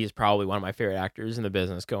he's probably one of my favorite actors in the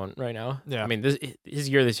business going right now. Yeah. I mean, his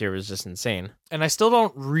year this year was just insane. And I still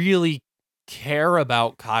don't really care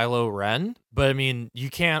about Kylo Ren, but I mean, you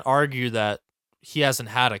can't argue that he hasn't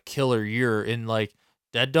had a killer year in like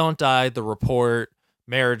Dead Don't Die, The Report,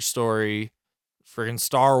 Marriage Story, friggin'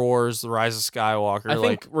 Star Wars, The Rise of Skywalker. I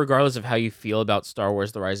think regardless of how you feel about Star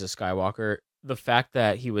Wars, The Rise of Skywalker, the fact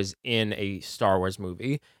that he was in a Star Wars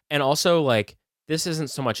movie, and also like this isn't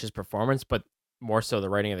so much his performance, but more so the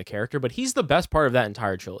writing of the character, but he's the best part of that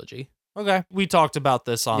entire trilogy. Okay. We talked about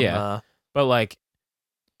this on But like,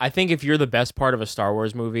 I think if you're the best part of a Star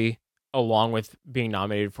Wars movie, along with being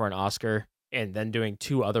nominated for an Oscar and then doing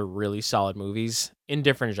 2 other really solid movies in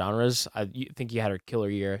different genres, I think you had a killer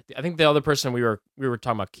year. I think the other person we were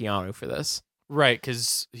talking about Keanu for this. Right,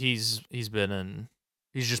 because he's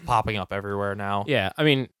just popping up everywhere now. Yeah, I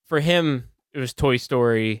mean, for him, it was Toy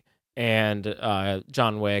Story and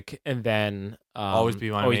John Wick, and then Always Be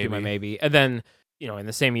My Maybe. And then, in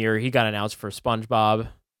the same year, he got announced for SpongeBob.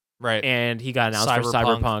 Right. And he got announced for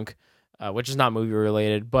Cyberpunk, which is not movie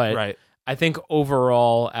related, but right. I think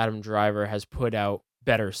overall Adam Driver has put out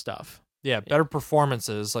better stuff. Yeah, better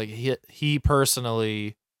performances. Like he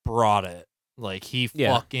personally brought it. Like he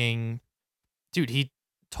fucking dude, he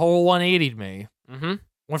total 180'd me. Mm-hmm.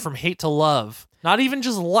 Went from hate to love. Not even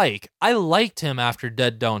just like. I liked him after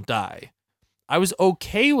Dead Don't Die. I was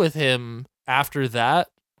okay with him after that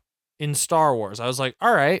in Star Wars. I was like,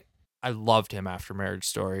 all right. I loved him after Marriage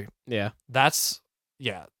Story. Yeah.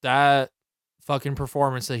 That fucking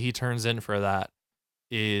performance that he turns in for that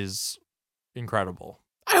is incredible.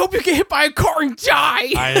 I hope you get hit by a car and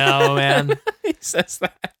die. I know, man. He says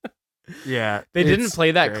that. Yeah. They didn't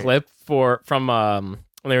play that great. clip from when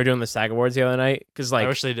they were doing the SAG Awards the other night. Because I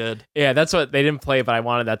wish they did. Yeah, that's what they didn't play, but I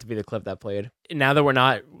wanted that to be the clip that played. Now that we're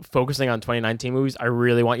not focusing on 2019 movies, I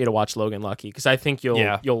really want you to watch Logan Lucky because I think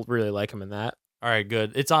you'll really like him in that. All right,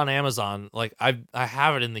 good. It's on Amazon. Like I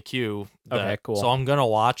have it in the queue. Okay, cool. So I'm gonna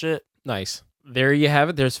watch it. Nice. There you have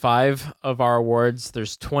it. There's 5 of our awards.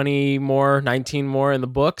 There's 19 more in the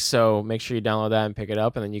book. So make sure you download that and pick it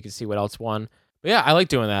up, and then you can see what else won. But yeah, I like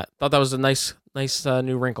doing that. Thought that was a nice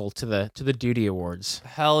new wrinkle to the Duty Awards.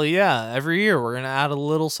 Hell yeah! Every year we're gonna add a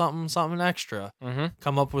little something extra. Mm-hmm.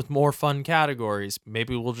 Come up with more fun categories.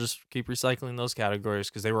 Maybe we'll just keep recycling those categories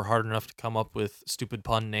because they were hard enough to come up with stupid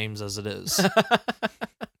pun names as it is.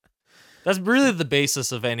 That's really the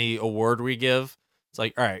basis of any award we give. It's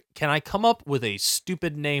like, all right, can I come up with a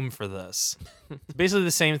stupid name for this? It's basically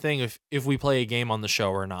the same thing if we play a game on the show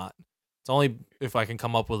or not. It's only if I can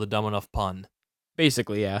come up with a dumb enough pun.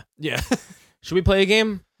 Basically, yeah. Yeah. Should we play a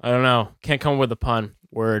game? I don't know. Can't come up with a pun.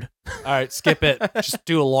 Word. All right, skip it. Just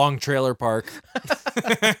do a long trailer park.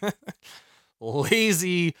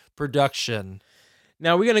 Lazy production.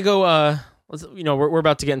 Now we're gonna go. We're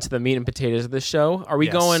about to get into the meat and potatoes of this show. Are we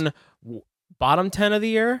going bottom 10 of the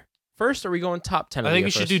year first? Or are we going top 10? I think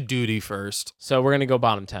we should do Duty first. So we're gonna go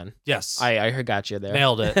bottom 10. Yes, I got you there.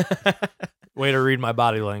 Nailed it. Way to read my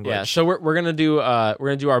body language. Yeah. So we're gonna do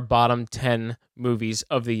our bottom 10 movies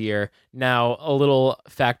of the year. Now a little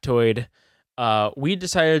factoid. We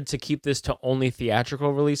decided to keep this to only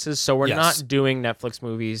theatrical releases, so we're not doing Netflix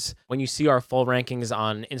movies. When you see our full rankings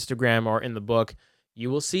on Instagram or in the book, you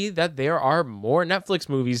will see that there are more Netflix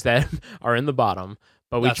movies that are in the bottom.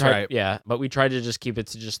 But we tried to just keep it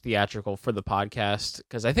to just theatrical for the podcast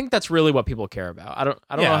because I think that's really what people care about. I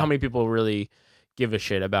don't know how many people really give a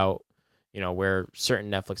shit about where certain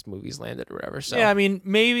Netflix movies landed or whatever. So yeah, I mean,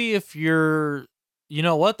 maybe if you're, you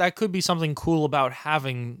know what, that could be something cool about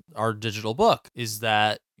having our digital book is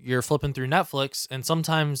that you're flipping through Netflix and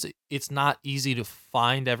sometimes it's not easy to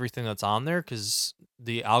find everything that's on there because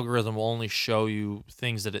the algorithm will only show you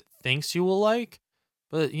things that it thinks you will like.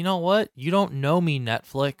 But you know what? You don't know me,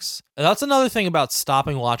 Netflix. And that's another thing about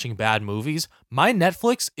stopping watching bad movies. My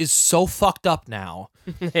Netflix is so fucked up now.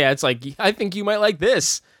 Yeah, it's like, I think you might like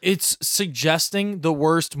this. It's suggesting the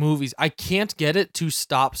worst movies. I can't get it to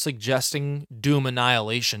stop suggesting Doom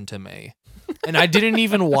Annihilation to me. And I didn't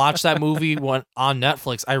even watch that movie on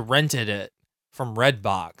Netflix. I rented it from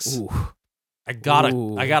Redbox. Ooh. I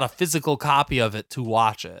got a physical copy of it to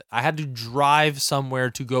watch it. I had to drive somewhere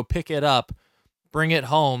to go pick it up, bring it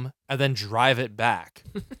home, and then drive it back.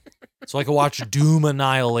 so I could watch Doom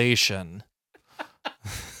Annihilation.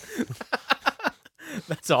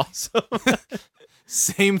 That's awesome.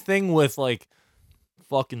 Same thing with like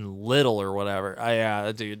fucking Little or whatever.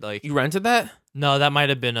 Yeah, dude. Like, You rented that? no, that might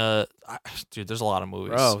have been dude. There's a lot of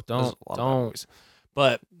movies. Bro, There's a lot of don't. movies.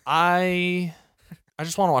 But I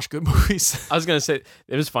just want to watch good movies. I was gonna say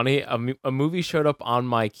it was funny. A movie showed up on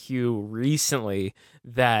my queue recently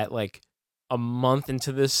that like a month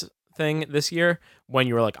into this year, when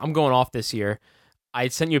you were like, I'm going off this year. I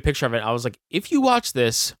sent you a picture of it. I was like, if you watch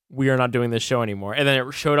this, we are not doing this show anymore. And then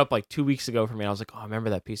it showed up like 2 weeks ago for me. And I was like, oh, I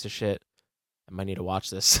remember that piece of shit. I might need to watch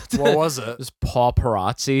this. What was it? It was Paul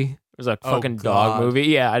Parazzi. It was a fucking God. dog movie.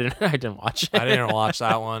 Yeah, I didn't watch it. I didn't watch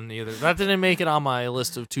that one either. That didn't make it on my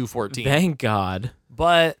list of 214. Thank God.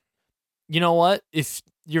 But you know what? If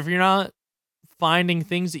you're not finding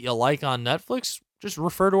things that you like on Netflix, just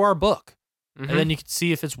refer to our book. Mhm. And then you can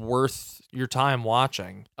see if it's worth your time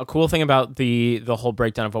watching. A cool thing about the whole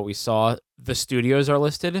breakdown of what we saw, the studios are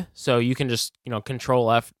listed, so you can just,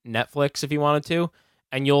 Control F Netflix if you wanted to,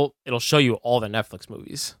 and it'll show you all the Netflix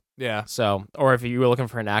movies. Yeah. So, or if you were looking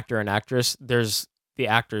for an actor or an actress, there's the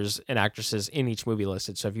actors and actresses in each movie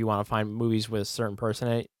listed. So if you want to find movies with a certain person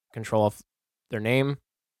in it, Control F their name.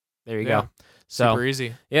 There you Yeah. go. So Super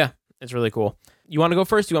easy. yeah, it's really cool. You want to go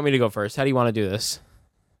first? Do you want me to go first? How do you want to do this?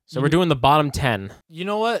 So we're doing the bottom 10. You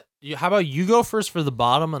know what? How about you go first for the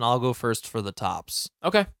bottom and I'll go first for the tops?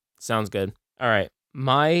 Okay. Sounds good. All right.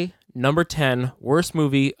 My number 10 worst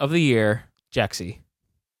movie of the year, Jexy.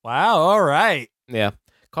 Wow. All right. Yeah.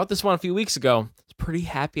 Caught this one a few weeks ago. I was pretty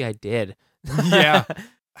happy I did. Yeah.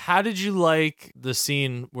 How did you like the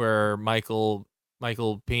scene where Michael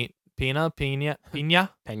Pena Michael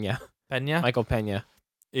Pena.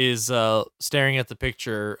 is staring at the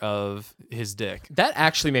picture of his dick? That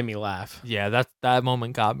actually made me laugh. Yeah, that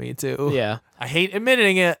moment got me too. Yeah. I hate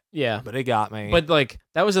admitting it, Yeah. but it got me. But like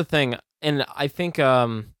that was the thing. And I think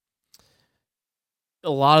a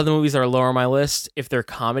lot of the movies that are lower on my list, if they're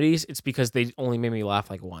comedies, it's because they only made me laugh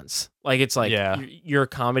like once. Like it's like Yeah. you're a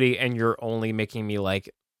comedy and you're only making me like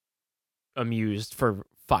amused for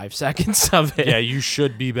 5 seconds of it. yeah, you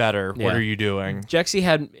should be better. Yeah. What are you doing? Jexy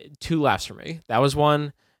had 2 laughs for me. That was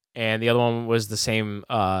one, and the other one was the same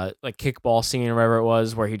like kickball scene or whatever it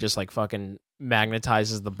was, where he just like fucking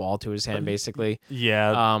magnetizes the ball to his hand, basically.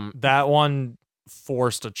 Yeah, that one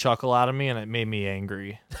forced a chuckle out of me, and it made me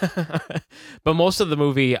angry. But most of the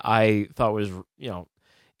movie I thought was,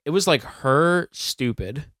 it was like her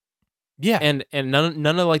stupid, Yeah, and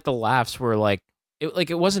none of like the laughs were like.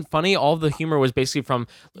 It wasn't funny. All the humor was basically from.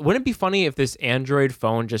 Wouldn't it be funny if this Android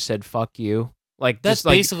phone just said "fuck you"? Like that's just,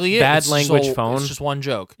 like, basically it. bad It's language just phone. It's just one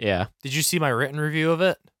joke. Yeah, Did you see my written review of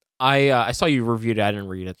it? I saw you reviewed it. I didn't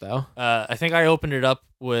read it though. I think I opened it up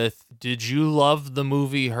with, did you love the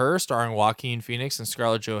movie Her, starring Joaquin Phoenix and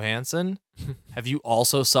Scarlett Johansson? Have you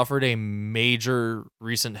also suffered a major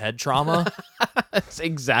recent head trauma? That's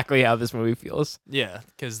exactly how this movie feels. Yeah,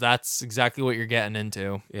 because that's exactly what you're getting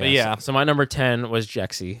into. But yeah, So my number 10 was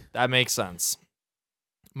Jexy. that makes sense.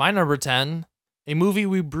 My number 10, a movie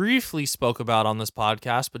we briefly spoke about on this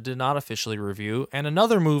podcast but did not officially review, and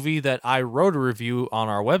another movie that I wrote a review on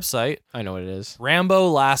our website, I know what it is. Rambo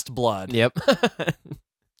Last Blood. Yep.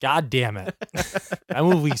 God damn it. That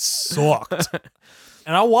movie sucked.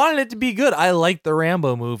 And I wanted it to be good. I like the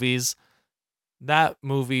Rambo movies. That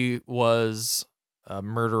movie was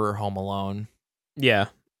Murderer Home Alone. Yeah.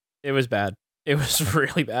 It was bad. It was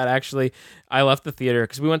really bad, actually. I left the theater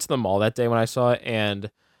because we went to the mall that day when I saw it, and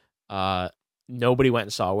nobody went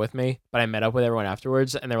and saw it with me, but I met up with everyone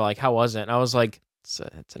afterwards, and they were like, how was it? And I was like, it's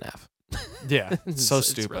an F. Yeah, so It's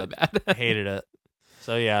stupid. really bad. I hated it.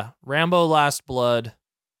 So yeah, Rambo Last Blood,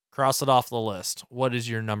 cross it off the list. What is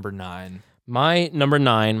your number 9? My number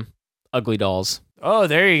 9, Ugly Dolls. Oh,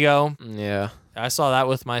 there you go. Yeah. I saw that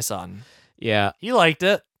with my son. Yeah. He liked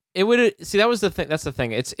it. It would see that was the thing. That's the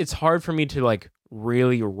thing. It's hard for me to like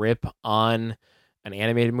really rip on an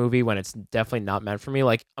animated movie when it's definitely not meant for me.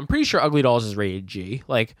 Like I'm pretty sure Ugly Dolls is rated G.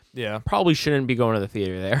 Like Yeah. probably shouldn't be going to the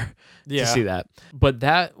theater there Yeah. to see that. But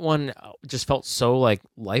that one just felt so like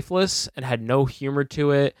lifeless and had no humor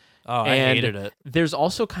to it. Oh, I And hated it. There's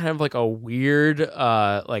also kind of like a weird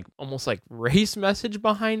like almost like race message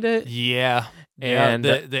behind it. Yeah. And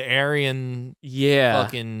the Aryan yeah,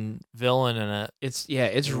 fucking villain in it. it's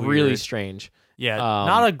really Weird. strange. Yeah, Um,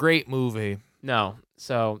 not a great movie. No.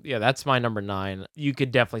 So, yeah, that's my number 9. You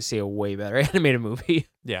could definitely see a way better animated movie.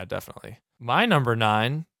 Yeah, definitely. My number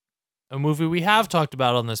 9, a movie we have talked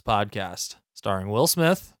about on this podcast, starring Will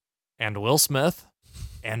Smith and Will Smith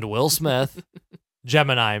and Will Smith,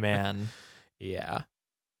 Gemini Man. Yeah.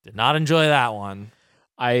 Did not enjoy that one.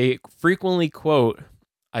 I frequently quote,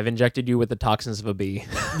 "I've injected you with the toxins of a bee."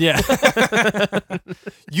 Yeah.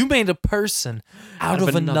 You made a person out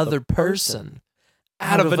of another person.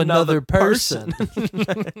 Out of another person.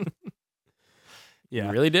 Yeah.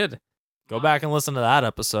 You really did. Go back and listen to that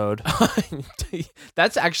episode.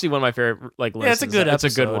 That's actually one of my favorite lists. Yeah, it's a good That's a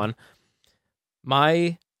good episode. one.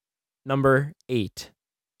 My number 8,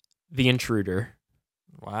 The Intruder.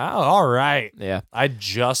 Wow. All right. Yeah. I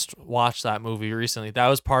just watched that movie recently. That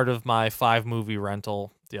was part of my 5-movie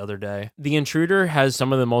rental the other day. The Intruder has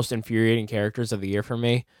some of the most infuriating characters of the year for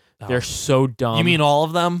me. They're so dumb. You mean all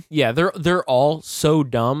of them? Yeah, they're all so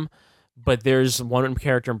dumb, but there's one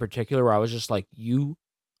character in particular where I was just like, you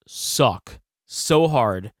suck so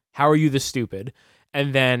hard. How are you this stupid?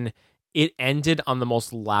 And then it ended on the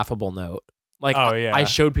most laughable note. Like, Oh, yeah. I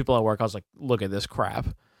showed people at work, I was like, look at this crap.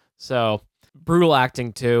 So, brutal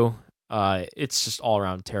acting too. It's just all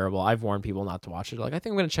around terrible. I've warned people not to watch it. Like, I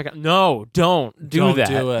think I'm going to check it. No, don't do that.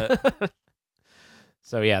 Do it.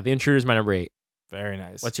 So, yeah, The Intruder is my number 8. Very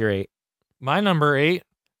nice. What's your 8? My number 8?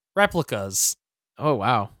 Replicas. Oh,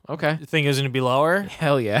 wow. Okay. You think it was going to be lower?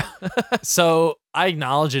 Hell yeah. So I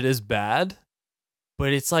acknowledge it is bad,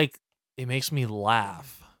 but it's like, it makes me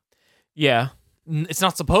laugh. Yeah. It's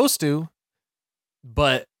not supposed to,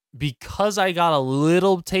 but because I got a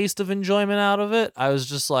little taste of enjoyment out of it, I was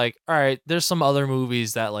just like, all right, there's some other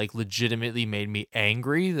movies that like legitimately made me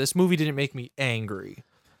angry. This movie didn't make me angry.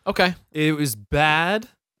 Okay. It was bad.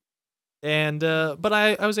 And but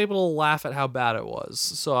I was able to laugh at how bad it was.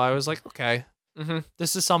 So I was like, okay,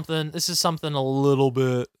 this is something a little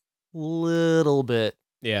bit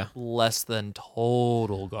Yeah. less than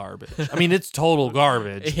total garbage. I mean, it's total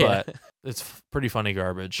garbage, Yeah. but it's pretty funny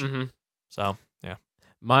garbage. Mm-hmm. So, yeah.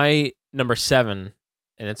 My number 7,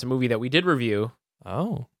 and it's a movie that we did review,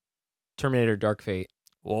 Oh. Terminator Dark Fate.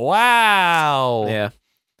 Wow. Yeah.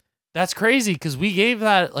 That's crazy because we gave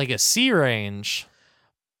that like a C range.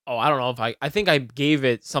 Oh, I don't know if I think I gave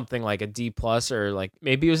it something like a D plus or like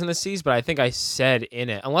maybe it was in the C's, but I think I said in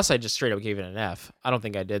it, unless I just straight up gave it an F. I don't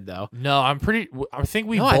think I did though. No, I think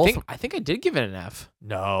we No, both. I think I did give it an F.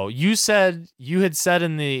 No, you had said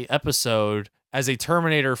in the episode, as a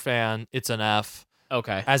Terminator fan, it's an F.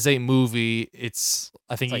 Okay. As a movie, I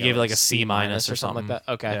think It's you gave it like a C minus or something like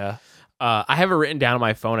that. Okay. Yeah. I have it written down on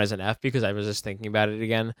my phone as an F because I was just thinking about it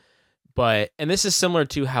again. And this is similar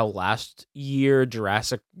to how last year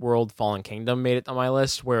Jurassic World Fallen Kingdom made it on my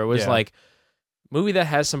list, where it was like movie that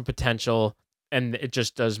has some potential and it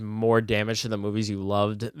just does more damage to the movies you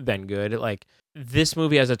loved than good. Like this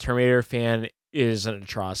movie as a Terminator fan is an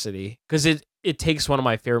atrocity because it takes one of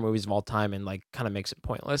my favorite movies of all time and like kind of makes it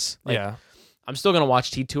pointless. Like, yeah. I'm still going to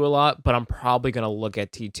watch T2 a lot, but I'm probably going to look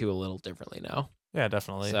at T2 a little differently now. Yeah,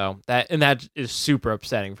 definitely. So that is super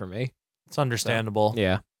upsetting for me. It's understandable.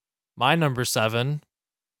 Yeah. My number 7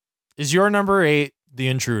 is your number 8, The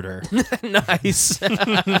Intruder. Nice.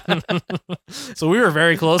 So we were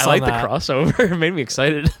very close I on like that. the crossover. It made me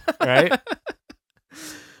excited. Right?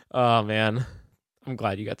 Oh, man. I'm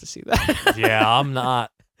glad you got to see that. Yeah, I'm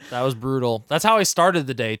not. That was brutal. That's how I started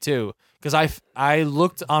the day, too. Because I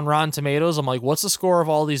looked on Rotten Tomatoes. I'm like, what's the score of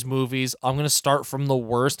all these movies? I'm going to start from the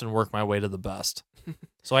worst and work my way to the best.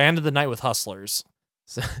 So I ended the night with Hustlers.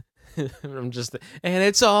 So, I'm just, and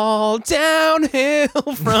it's all downhill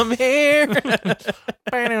from here.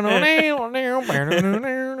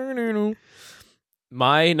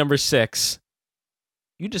 My number 6,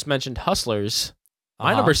 you just mentioned Hustlers.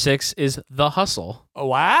 My number 6 is The Hustle. Oh,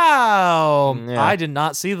 wow. Yeah. I did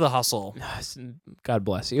not see The Hustle. God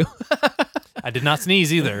bless you. I did not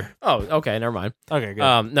sneeze either. Oh, okay, never mind. Okay,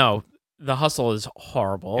 good. No, The Hustle is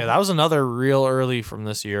horrible. Yeah, that was another real early from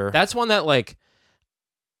this year. That's one that like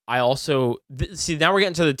I also see. Now we're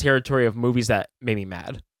getting to the territory of movies that made me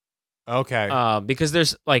mad. Okay. Because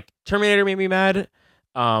there's like Terminator made me mad,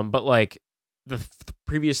 but like the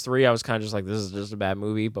previous 3, I was kind of just like, this is just a bad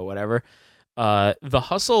movie, but whatever. The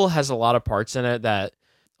Hustle has a lot of parts in it that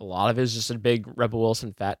a lot of it is just a big Rebel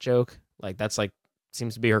Wilson fat joke. Like that's like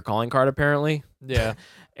seems to be her calling card apparently. Yeah.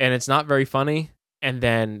 And it's not very funny. And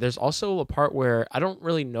then there's also a part where I don't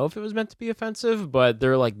really know if it was meant to be offensive, but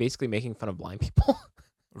they're like basically making fun of blind people.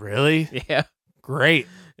 Really? Yeah. Great.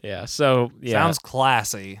 Yeah. So yeah. Sounds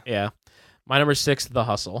classy. Yeah. My number 6, The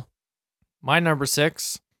Hustle. My number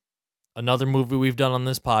 6, another movie we've done on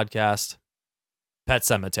this podcast, Pet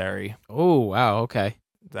Sematary. Oh, wow. Okay.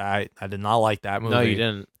 I did not like that movie. No, you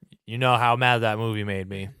didn't. You know how mad that movie made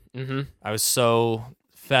me. Mm-hmm. I was so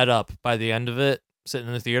fed up by the end of it, sitting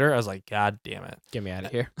in the theater. I was like, God damn it. Get me out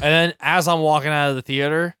of here. And then as I'm walking out of the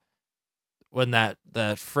theater, when that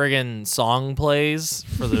friggin' song plays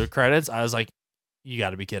for the credits, I was like, you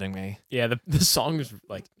got to be kidding me. Yeah, the song is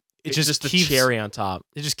like It it's just the keeps- cherry on top.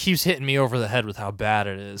 It just keeps hitting me over the head with how bad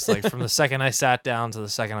it is. Like from the second I sat down to the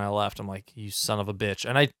second I left, I'm like, you son of a bitch.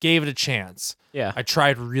 And I gave it a chance. Yeah. I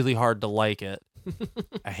tried really hard to like it.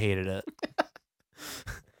 I hated it.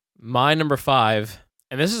 My number 5,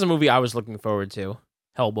 and this is a movie I was looking forward to,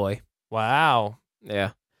 Hellboy. Wow.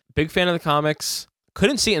 Yeah. Big fan of the comics.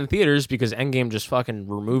 Couldn't see it in theaters because Endgame just fucking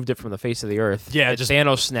removed it from the face of the earth. Yeah, just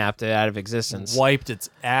Thanos snapped it out of existence. Wiped its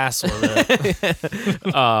ass with it.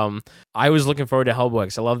 I was looking forward to Hellboy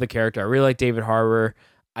because I love the character. I really like David Harbour.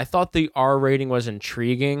 I thought the R rating was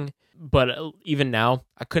intriguing, but even now,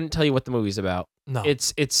 I couldn't tell you what the movie's about. No.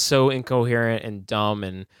 It's so incoherent and dumb,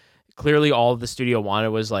 and clearly all the studio wanted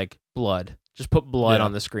was like blood. Just put blood Yeah.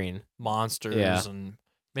 on the screen. Monsters Yeah. and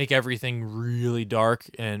make everything really dark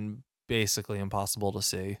and basically impossible to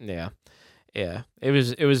see. Yeah. Yeah. It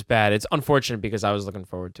was bad. It's unfortunate because I was looking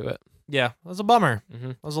forward to it. Yeah, it was a bummer.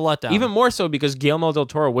 Mhm. It was a letdown. Even more so because Guillermo del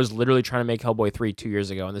Toro was literally trying to make Hellboy 3 2 years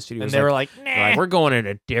ago, and the studio and was they were like, they're like, we're going in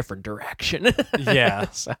a different direction. yeah,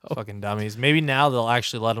 So fucking dummies. Maybe now they'll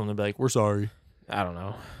actually let them. They'll be like, we're sorry. I don't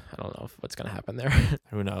know. I don't know what's gonna happen there.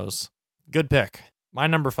 Who knows? Good pick. My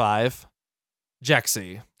number 5,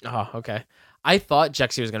 Jexy. Oh, okay. I thought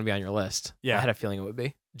Jexy was gonna be on your list. Yeah. I had a feeling it would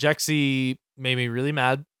be. Jexy made me really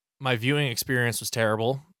mad. My viewing experience was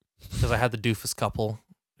terrible because I had the doofus couple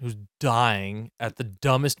who's dying at the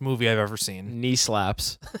dumbest movie I've ever seen. Knee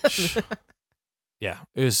slaps. Yeah,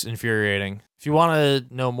 it was infuriating. If you want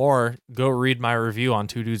to know more, go read my review on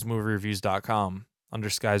twodudesmoviereviews.com under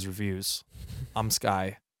Sky's Reviews. I'm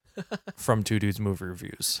Sky from Two Dudes Movie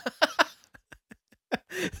Reviews.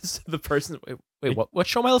 So the person. Wait. What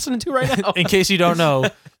show am I listening to right now? In case you don't know,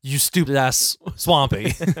 you stupid ass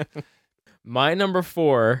Swampy. My number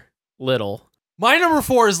 4, Little. My number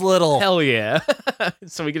 4 is Little. Hell yeah.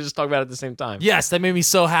 So we can just talk about it at the same time. Yes, that made me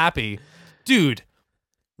so happy. Dude,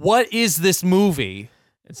 what is this movie?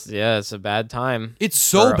 It's a bad time. It's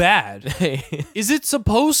so Or- bad. Is it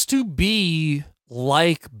supposed to be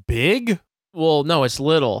like Big? Well, no, it's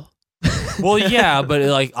Little. Well, yeah, but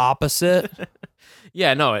like opposite.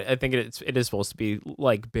 Yeah, no, I think it is supposed to be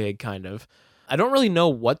like Big, kind of. I don't really know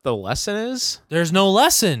what the lesson is. There's no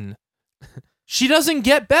lesson. She doesn't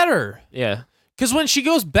get better. Yeah. Because when she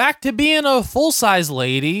goes back to being a full-size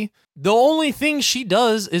lady, the only thing she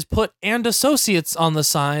does is put "and associates" on the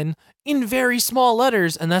sign in very small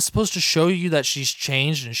letters, and that's supposed to show you that she's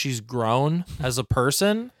changed and she's grown as a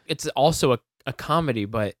person. It's also a comedy,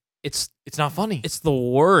 but it's not funny. It's the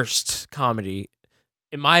worst comedy,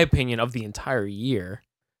 in my opinion, of the entire year.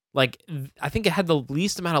 Like, I think it had the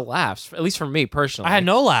least amount of laughs, at least for me personally. I had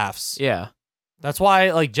no laughs. Yeah. That's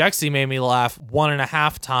why, like, Jexy made me laugh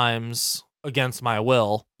 1.5 times against my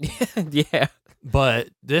will. Yeah. But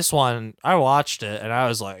this one, I watched it and I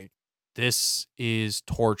was like, this is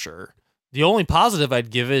torture. The only positive I'd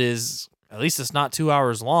give it is at least it's not 2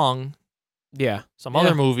 hours long. Yeah. Some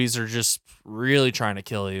other movies are just really trying to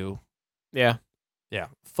kill you. Yeah. Yeah.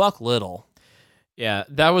 Fuck Little. Yeah.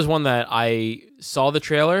 That was one that I saw the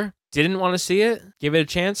trailer, didn't want to see it, give it a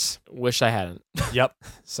chance, wish I hadn't. Yep.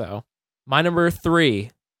 So, my number 3.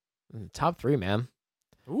 Top 3, man.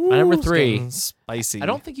 Ooh, My number it's 3. getting spicy. I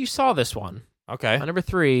don't think you saw this one. Okay. My number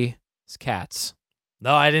 3 is Cats.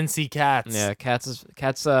 No, I didn't see Cats. Yeah, Cats.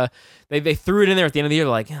 They threw it in there at the end of the year.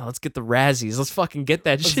 Like, yeah, let's get the Razzies. Let's fucking get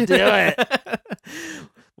that shit. do it.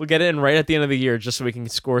 We'll get it in right at the end of the year, just so we can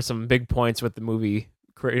score some big points with the movie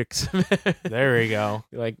critics. There we go.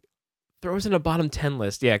 Like, throw us in a bottom 10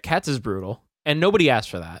 list. Yeah, Cats is brutal, and nobody asked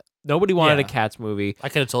for that. Nobody wanted a Yeah. Cats movie. I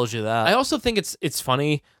could have told you that. I also think it's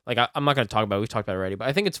funny. Like, I'm not going to talk about it. We've talked about it already, but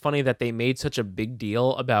I think it's funny that they made such a big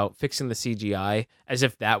deal about fixing the CGI as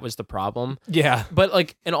if that was the problem. Yeah. But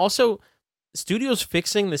like, and also, studios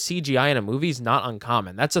fixing the CGI in a movie is not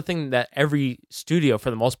uncommon. That's a thing that every studio, for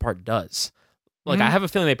the most part, does. Like, I have a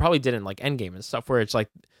feeling they probably did in like Endgame and stuff, where it's like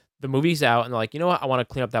the movie's out and they're like, you know what, I want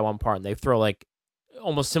to clean up that one part, and they throw like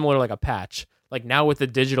almost similar like a patch. Like now with the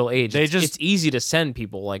digital age, it's easy to send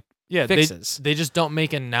people like fixes. They just don't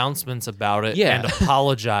make announcements about it Yeah. and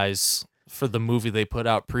apologize for the movie they put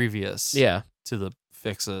out previous Yeah. to the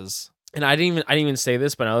fixes. And I didn't even say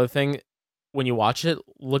this, but another thing, when you watch it,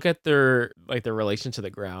 look at their relation to the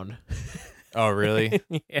ground. Oh, really?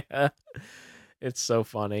 Yeah. It's so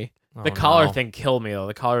funny. Oh, The collar no. thing killed me though.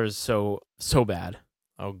 The collar is so bad.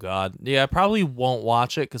 Oh, God. Yeah, I probably won't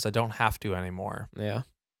watch it because I don't have to anymore. Yeah.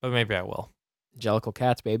 But maybe I will. Jellicle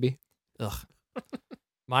Cats, baby. Ugh.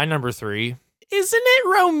 My number 3. Isn't it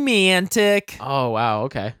romantic? Oh, wow.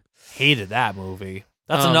 Okay. Hated that movie.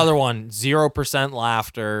 That's another one. 0%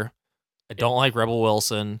 laughter. I don't like Rebel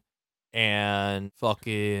Wilson. and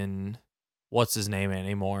fucking what's his name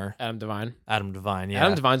anymore? Adam Devine. Adam Devine. Yeah.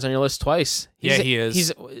 Adam Devine's on your list twice. Yeah, he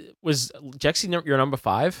is. Was Jexy your number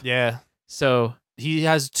 5? Yeah. So He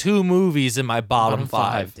has 2 movies in my bottom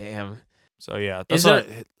 5. Damn. So yeah, that's what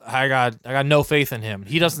I got no faith in him.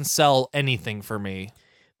 He doesn't sell anything for me.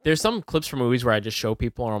 There's some clips from movies where I just show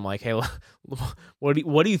people and I'm like, hey, what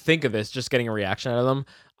do you think of this? Just getting a reaction out of them.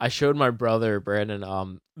 I showed my brother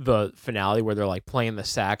Brandon the finale where they're like playing the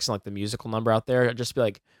sax and like the musical number out there. I'd just be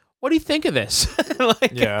like, what do you think of this?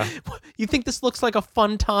 Like, Yeah. You think this looks like a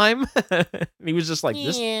fun time? And he was just like,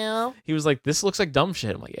 this. He was like, this looks like dumb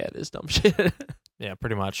shit. I'm like, yeah, it is dumb shit. Yeah,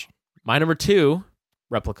 pretty much. My number 2,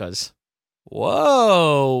 Replicas.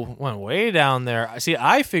 Whoa, went way down there. See,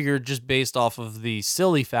 I figured just based off of the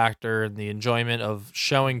silly factor and the enjoyment of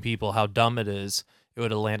showing people how dumb it is, it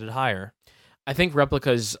would have landed higher. I think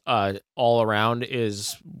Replicas all around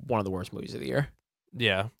is one of the worst movies of the year.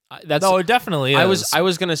 Yeah. That's No, it definitely is. I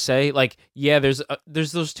was gonna say, like, yeah, there's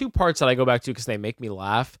those 2 parts that I go back to because they make me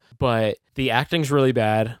laugh, but the acting's really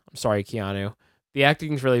bad. I'm sorry, Keanu. The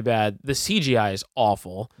acting's really bad. The CGI is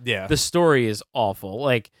awful. Yeah. The story is awful.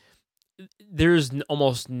 Like, there's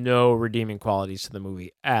almost no redeeming qualities to the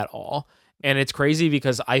movie at all. And it's crazy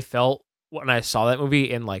because I felt when I saw that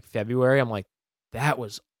movie in like February, I'm like, that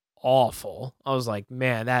was awful. I was like,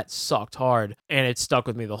 man, that sucked hard. And it stuck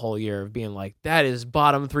with me the whole year of being like, that is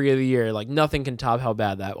bottom 3 of the year. Like, nothing can top how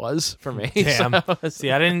bad that was for me. Damn. So, See,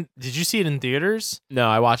 did you see it in theaters? no,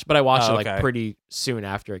 I watched it like okay. pretty soon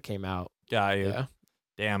after it came out. Got you. Yeah.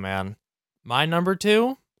 Damn, man. My number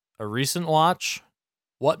 2, a recent watch,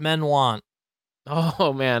 What Men Want.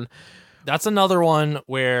 Oh, man. That's another one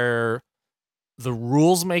where the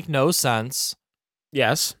rules make no sense.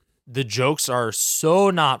 Yes. The jokes are so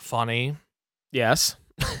not funny. Yes.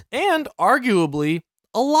 And arguably,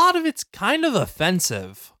 a lot of it's kind of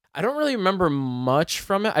offensive. I don't really remember much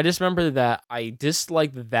from it. I just remember that I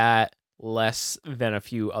disliked that less than a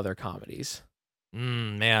few other comedies.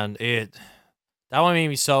 Man, that one made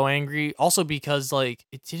me so angry. Also because, like,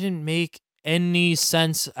 it didn't make any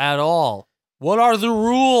sense at all. What are the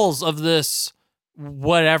rules of this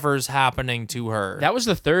whatever's happening to her? That was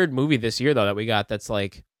the 3rd movie this year, though, that we got. That's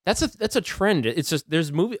like that's a trend. It's just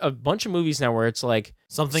there's a bunch of movies now where it's like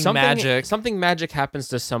something magic happens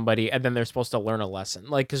to somebody, and then they're supposed to learn a lesson.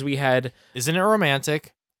 Like, because we had Isn't It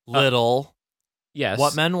Romantic? Little. Yes.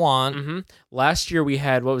 What Men Want. Mm-hmm. Last year we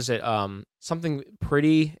had, what was it? Something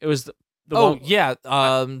Pretty. It was the Oh one, yeah.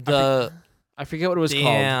 I forget what it was called.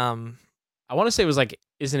 Damn. I want to say it was like,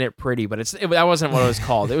 Isn't It Pretty? But that wasn't what it was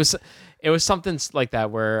called. It was something like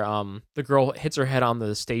that where the girl hits her head on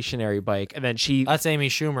the stationary bike, and then That's Amy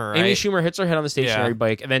Schumer, right? Amy Schumer hits her head on the stationary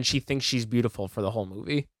bike, and then she thinks she's beautiful for the whole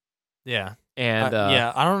movie. Yeah. And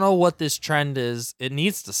yeah, I don't know what this trend is. It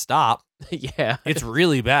needs to stop. yeah, It's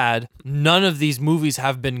really bad. None of these movies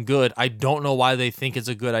have been good. I don't know why they think it's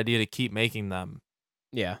a good idea to keep making them.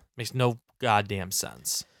 yeah. Makes no goddamn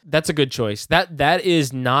sense. That's a good choice. That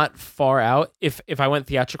is not far out. If I went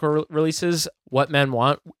theatrical releases, What Men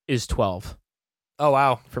Want is 12 Oh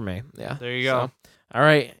wow. for me. Yeah. There you go. All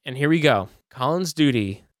right, and here we go. Colin's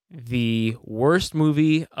Duty, the worst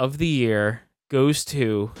movie of the year, goes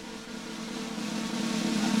to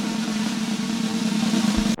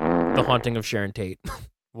The Haunting of Sharon Tate.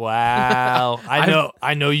 Wow.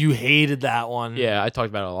 I know you hated that one. Yeah, I talked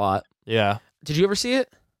about it a lot. Yeah. Did you ever see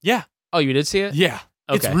it? Yeah. Oh, you did see it? Yeah.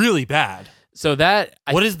 It's Okay. really bad. So that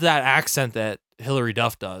What is that accent that Hilary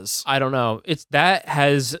Duff does? I don't know. That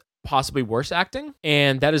has possibly worse acting,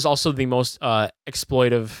 and that is also the most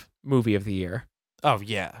exploitive movie of the year. Oh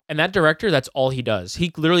yeah. And that director, that's all he does.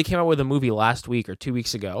 He literally came out with a movie last week or 2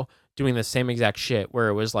 weeks ago doing the same exact shit where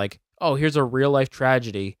it was like, oh, here's a real life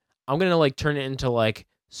tragedy. I'm going to like turn it into like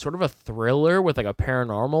sort of a thriller with like a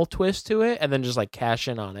paranormal twist to it and then just like cash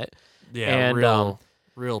in on it. Yeah. And,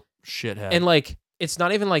 real shithead. And like, it's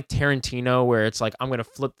not even like Tarantino where it's like, I'm going to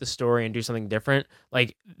flip the story and do something different.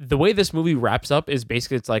 Like the way this movie wraps up is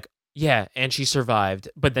basically it's like, yeah, and she survived,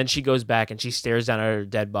 but then she goes back and she stares down at her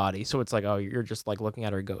dead body. So it's like, oh, you're just like looking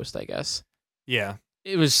at her ghost, I guess. yeah.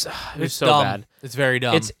 It was It's so dumb. bad. It's very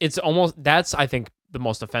dumb. It's almost, that's I think the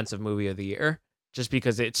most offensive movie of the year, just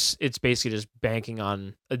because it's basically just banking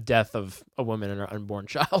on a death of a woman and her unborn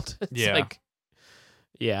child. It's Yeah. like,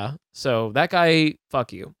 yeah. So that guy,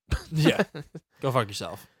 fuck you. Yeah. Go fuck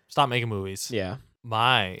yourself. Stop making movies. Yeah.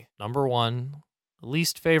 My number one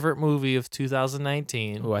least favorite movie of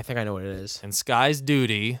 2019. Oh, I think I know what it is. And Sky's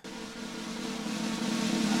Duty.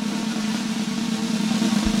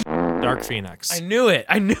 Dark Phoenix. I knew it.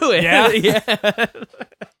 Yeah? yeah.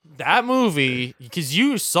 That movie, because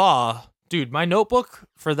you saw dude, my notebook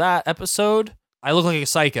for that episode, I look like a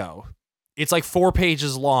psycho. It's like 4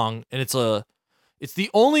 pages long, and it's the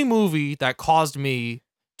only movie that caused me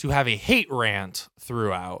to have a hate rant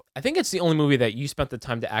throughout. I think it's the only movie that you spent the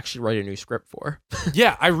time to actually write a new script for.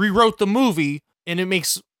 Yeah, I rewrote the movie, and it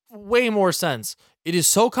makes way more sense. It is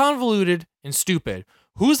so convoluted and stupid.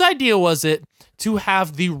 Whose idea was it to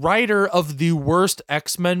have the writer of the worst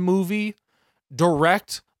X-Men movie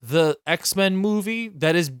direct the X-Men movie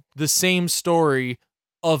that is the same story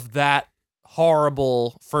of that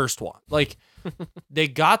horrible first one? Like, they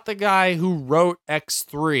got the guy who wrote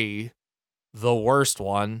X3, the worst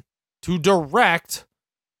one, to direct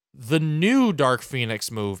the new Dark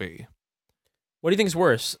Phoenix movie. What do you think is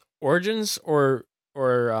worse, Origins or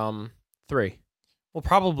 3? Well,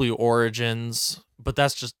 probably Origins, but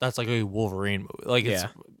that's like a Wolverine movie. Like, it's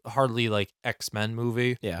hardly like X-Men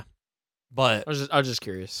movie. Yeah. But I was just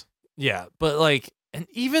curious. Yeah, but like, and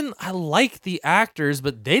even I like the actors,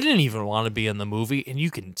 but they didn't even want to be in the movie, and you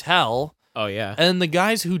can tell. Oh yeah. And the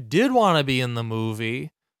guys who did want to be in the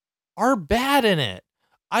movie are bad in it.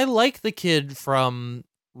 I like the kid from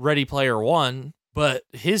Ready Player One, but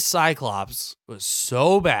his Cyclops was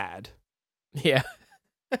so bad. Yeah.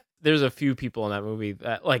 There's a few people in that movie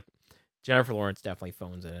that, like, Jennifer Lawrence definitely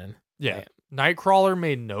phones it in. Yeah. Nightcrawler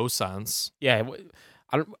made no sense. Yeah.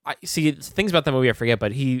 I see things about that movie I forget,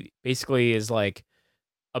 but he basically is like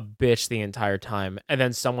a bitch the entire time, and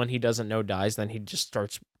then someone he doesn't know dies, then he just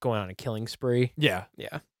starts going on a killing spree. Yeah.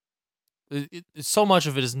 Yeah. So much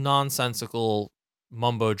of it is nonsensical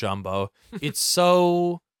mumbo jumbo. It's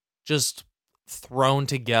so just thrown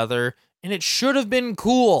together, and it should have been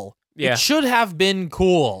cool. Yeah. It should have been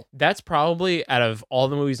cool. That's probably, out of all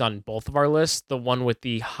the movies on both of our lists, the one with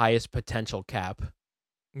the highest potential cap.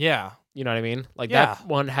 Yeah. You know what I mean? Like, Yeah. that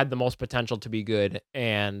one had the most potential to be good,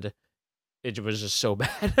 and it was just so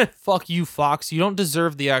bad. Fuck you, Fox. You don't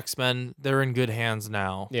deserve the X-Men. They're in good hands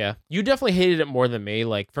now. Yeah. You definitely hated it more than me.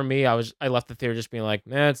 Like, for me, I left the theater just being like,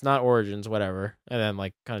 it's not Origins, whatever. And then,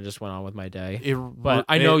 like, kind of just went on with my day. But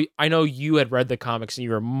I know you had read the comics and you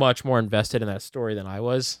were much more invested in that story than I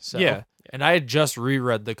was. So Yeah. And I had just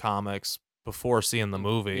reread the comics before seeing the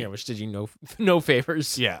movie. Yeah, which did you no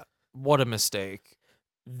favors. Yeah. What a mistake.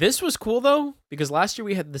 This was cool, though, because last year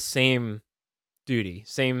we had the same duty,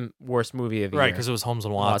 same worst movie of the year. Right, because it was Holmes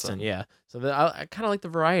and Watson. Yeah. So I kind of like the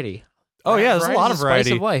variety. Oh, yeah, there's a lot of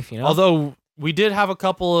variety. Spice of life, you know? Although we did have a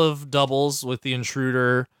couple of doubles with The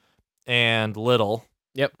Intruder and Little.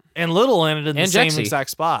 Yep. And Little landed in the And same Jexy.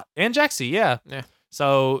 exact spot. And Jexy, yeah. Yeah.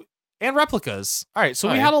 So, and replicas. All right, so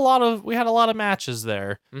Oh, we yeah. had a lot of matches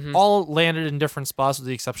there. Mhm. All landed in different spots with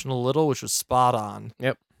the exception of Little, which was spot on.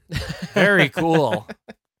 Yep. Very cool.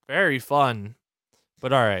 Very fun.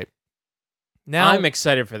 But all right. Now I'm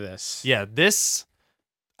excited for this. yeah, this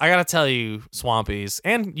I gotta tell you, Swampies,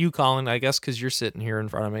 and you, Colin, I guess, because you're sitting here in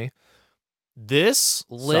front of me. This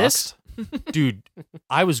list, dude,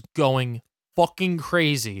 I was going fucking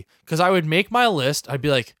crazy because I would make my list. I'd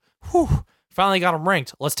be like, "Whew, finally got them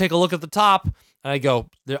ranked. Let's take a look at the top." And I go,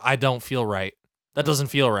 "I don't feel right. That doesn't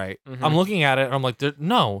feel right." Mhm. I'm looking at it and I'm like,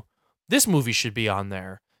 "No, this movie should be on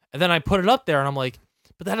there." And then I put it up there and I'm like,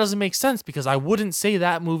 but that doesn't make sense because I wouldn't say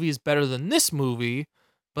that movie is better than this movie,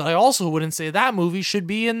 but I also wouldn't say that movie should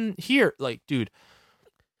be in here. Like, dude,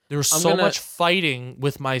 there was so much fighting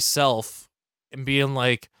with myself and being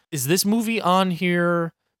like, is this movie on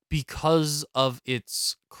here because of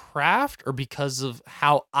its craft or because of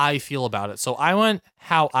how I feel about it? So I went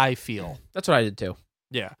how I feel. That's what I did too.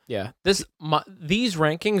 Yeah. Yeah. These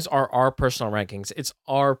rankings are our personal rankings. It's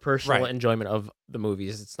our personal Right. enjoyment of the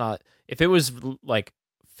movies. It's not, if it was like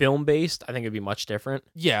film based, I think it'd be much different.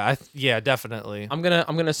 Yeah. Yeah, definitely. I'm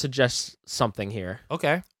gonna suggest something here.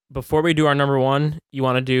 Okay. Before we do our number one, you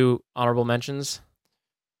want to do honorable mentions,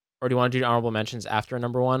 or do you want to do honorable mentions after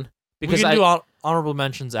number one? We can do honorable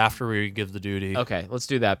mentions after we give the duty. Okay, let's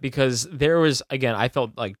do that, because there was, again, I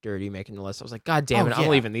felt like dirty making the list. I was like, God damn it, I'm yeah.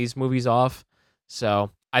 leaving these movies off.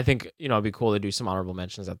 So I think, it'd be cool to do some honorable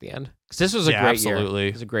mentions at the end, because this was a Yeah, great absolutely. year.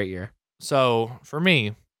 It was a great year. So for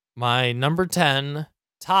me, my number 10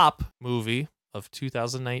 top movie of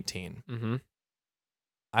 2019, Mm-hmm.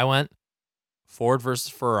 I went Ford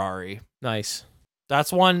versus Ferrari. Nice.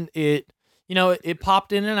 That's one. It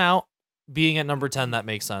popped in and out. Being at number 10, that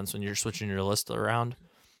makes sense when you're switching your list around.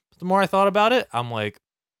 But the more I thought about it, I'm like,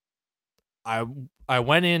 I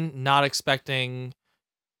went in not expecting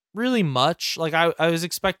really much. Like I was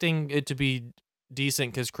expecting it to be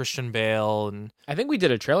decent because Christian Bale and I think we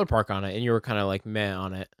did a trailer park on it, and you were kind of like meh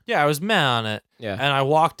on it. yeah, I was meh on it. Yeah. And I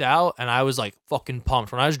walked out and I was like fucking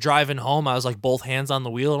pumped. When I was driving home, I was like both hands on the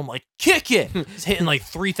wheel and I'm like, kick it. It's hitting like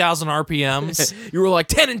 3,000 RPMs. You were like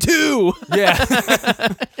 10 and 2. Yeah.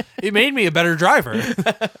 It made me a better driver.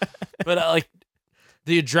 But like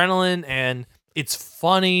the adrenaline, and it's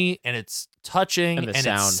funny and it's touching And the and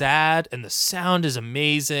sound. it's sad and the sound is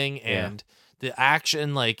amazing and the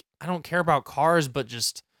action, like I don't care about cars, but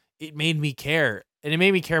just it made me care. And it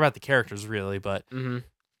made me care about the characters really, but Mm-hmm.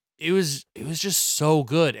 it was just so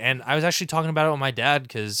good. And I was actually talking about it with my dad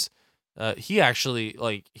because he actually,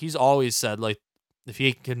 like, he's always said, like, if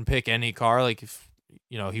he can pick any car, like if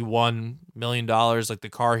he won $1 million, like the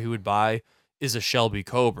car he would buy is a Shelby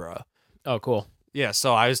Cobra. Oh, cool. Yeah,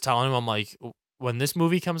 so I was telling him, I'm like, when this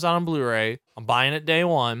movie comes out on Blu-ray, I'm buying it day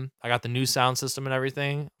one. I got the new sound system and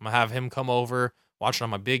everything. I'm gonna have him come over, watch it on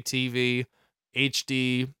my big TV,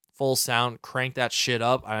 HD, full sound, crank that shit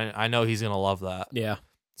up. I know he's gonna love that. Yeah.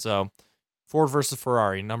 So, Ford versus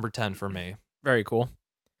Ferrari, number 10 for me. Very cool.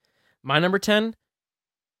 My number 10,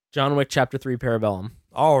 John Wick Chapter 3 Parabellum.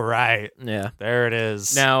 All right, Yeah. there it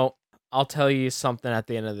is. Now, I'll tell you something at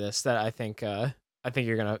the end of this that I think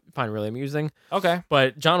you're going to find really amusing. Okay.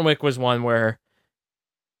 But John Wick was one where,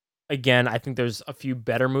 again, I think there's a few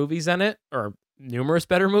better movies in it, or numerous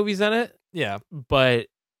better movies in it, Yeah. but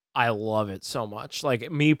I love it so much.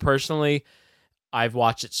 Like, me personally, I've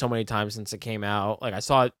watched it so many times since it came out. Like, I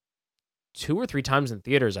saw it 2 or 3 times in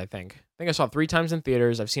theaters, I think. I think I saw it 3 times in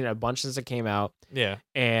theaters. I've seen it a bunch since it came out. Yeah.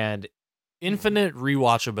 And Infinite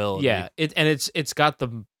rewatchability. yeah, it's got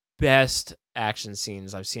the best action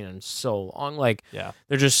scenes I've seen in so long. Like, Yeah.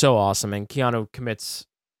 they're just so awesome, and Keanu commits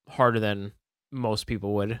harder than most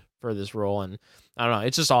people would for this role, and I don't know,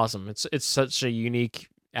 it's just awesome. It's such a unique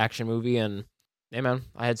action movie, and hey man,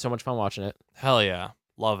 I had so much fun watching it. Hell yeah.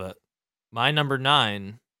 Love it. My number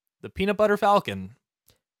 9, the Peanut Butter Falcon.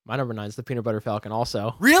 My number 9 is the Peanut Butter Falcon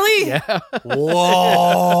also. Really? Yeah.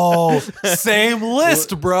 Whoa. Same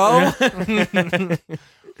list, bro.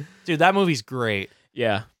 Dude, that movie's great.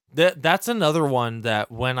 Yeah. That's another one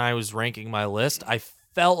that when I was ranking my list, I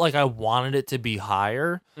felt like I wanted it to be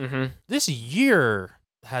higher. Mm-hmm. This year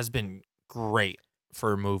has been great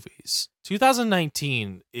for movies.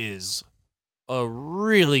 2019 is a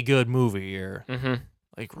really good movie year. Mm-hmm.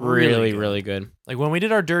 Like Really, good. really good. Like when we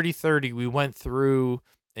did our Dirty 30, we went through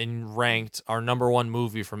and ranked our number 1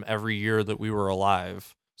 movie from every year that we were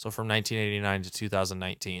alive. So from 1989 to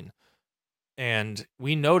 2019. And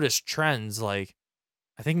we noticed trends. Like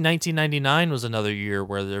I think 1999 was another year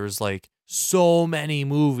where there was like so many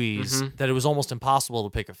movies that it was almost impossible to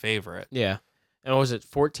pick a favorite. Yeah. And what was it,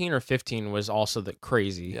 14 or 15 was also the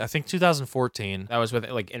crazy. I think 2014. That was with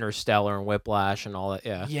like Interstellar and Whiplash and all that.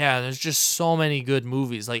 Yeah. Yeah, there's just so many good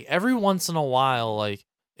movies. Like every once in a while, like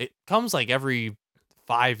it comes like every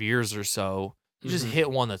 5 years or so. You just hit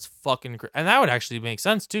one that's fucking and that would actually make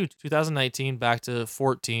sense too. 2019 back to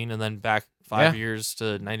 14 and then back 5 years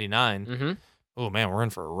to 99. Mm-hmm. Oh man, we're in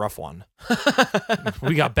for a rough one.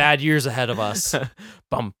 We got bad years ahead of us.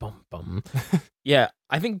 Bum, bum, bum. Yeah,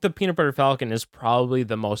 I think the Peanut Butter Falcon is probably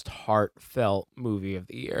the most heartfelt movie of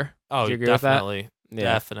the year. Oh, Do you agree with that? definitely. Yeah.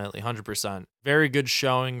 Definitely, 100%. Very good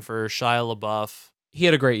showing for Shia LaBeouf. He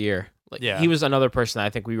had a great year. Like, Yeah. he was another person that I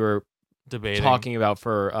think we were Debating. talking about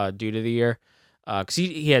for Dude of the Year. Because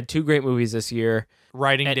he had 2 great movies this year.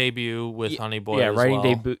 Writing And- debut with Honey Boy. Yeah, as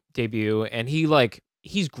writing well. debut. And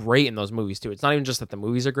he's great in those movies too. It's not even just that the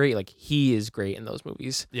movies are great, like he is great in those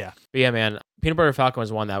movies. Yeah. But yeah, man, Peanut Butter Falcon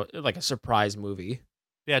was one that like a surprise movie.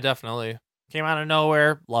 Yeah, definitely. Came out of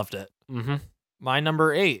nowhere. Loved it. Mm-hmm. My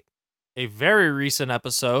number 8, a very recent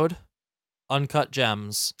episode, Uncut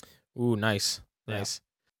Gems. Ooh, nice. Yeah. Nice.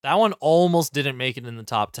 That one almost didn't make it in the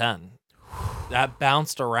top 10. That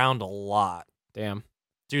bounced around a lot. Damn.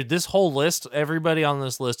 Dude, this whole list, everybody on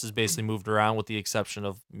this list is basically moved around with the exception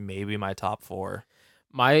of maybe my top 4.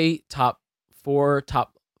 My top 4,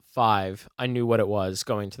 top 5, I knew what it was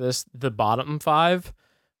going to this. The bottom 5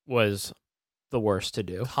 was the worst to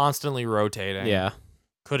do. Constantly rotating. Yeah.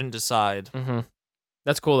 Couldn't decide. Mm-hmm.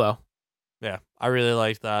 That's cool though. Yeah, I really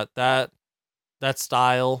liked that. That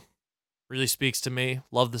style really speaks to me.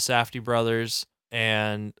 Love the Safdie brothers.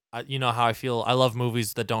 And you know how I feel. I love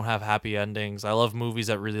movies that don't have happy endings. I love movies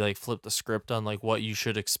that really like flip the script on like what you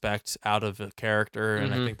should expect out of a character.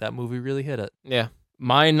 And I think that movie really hit it. Yeah.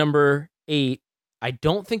 My number 8, I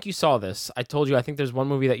don't think you saw this. I told you I think there's one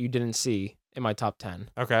movie that you didn't see in my top 10.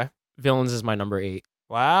 Okay. Villains is my number 8.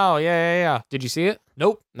 Wow. Yeah. Did you see it?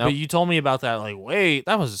 Nope. Nope. But you told me about that. Like, wait,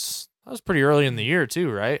 that was pretty early in the year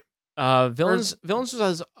too, right? Villains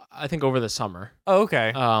was, I think, over the summer. Oh,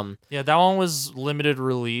 okay. Yeah, that one was limited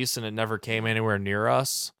release and it never came anywhere near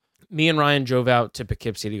us. Me and Ryan drove out to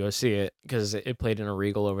Poughkeepsie to go see it because it played in a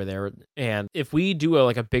Regal over there. And if we do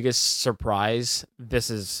a biggest surprise, this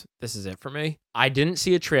is it for me. I didn't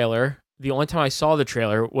see a trailer. The only time I saw the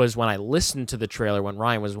trailer was when I listened to the trailer when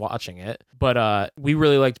Ryan was watching it. But we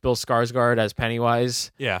really liked Bill Skarsgård as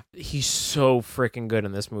Pennywise. Yeah. He's so freaking good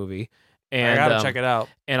in this movie. And I gotta check it out.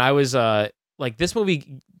 And I was this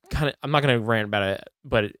movie kind of, I'm not going to rant about it,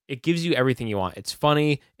 but it gives you everything you want. It's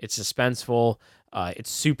funny. It's suspenseful.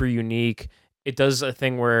 It's super unique. It does a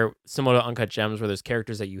thing where, similar to Uncut Gems, where there's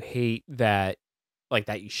characters that you hate that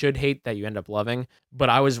you should hate that you end up loving. But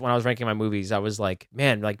when I was ranking my movies, I was like,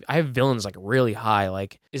 man, I have villains really high.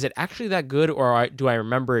 Is it actually that good, or do I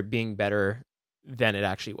remember it being better than it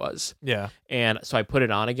actually was? Yeah. And so I put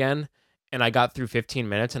it on again, and I got through 15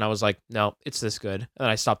 minutes, and I was like, no, it's this good. And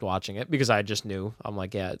I stopped watching it because I just knew. I'm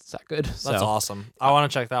like, yeah, it's that good. That's awesome. I want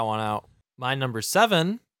to check that one out. My number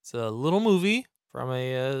 7, it's a little movie from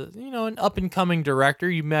an up-and-coming director.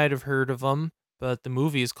 You might have heard of him, but the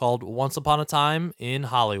movie is called Once Upon a Time in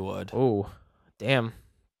Hollywood. Oh, damn.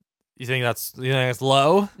 You think that's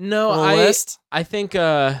low? No, I think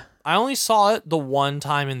I only saw it the one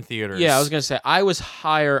time in theaters. Yeah, I was gonna say I was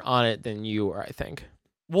higher on it than you were, I think.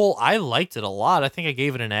 Well, I liked it a lot. I think I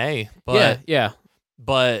gave it an A. But yeah.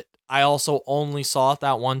 But I also only saw it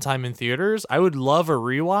that one time in theaters. I would love a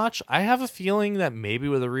rewatch. I have a feeling that maybe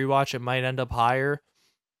with a rewatch it might end up higher.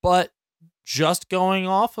 But just going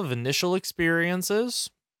off of initial experiences,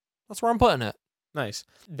 that's where I'm putting it. Nice.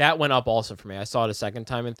 That went up also for me. I saw it a second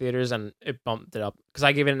time in theaters and it bumped it up because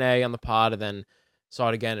I gave it an A on the pod and then saw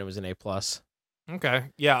it again. It was an A+. Okay.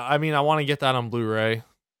 Yeah, I mean, I want to get that on Blu-ray.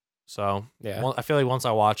 So yeah, I feel like once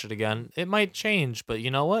I watch it again, it might change. But you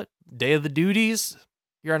know what? Day of the Duties,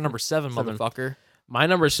 you're at number 7, motherfucker. My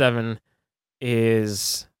number 7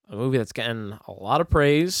 is a movie that's getting a lot of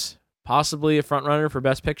praise, possibly a front runner for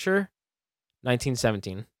Best Picture,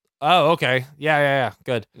 1917. Oh, okay. Yeah.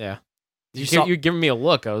 Good. Yeah. You're giving me a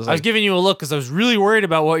look. I was giving you a look because I was really worried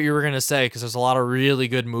about what you were going to say because there's a lot of really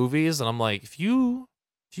good movies. And I'm like, if you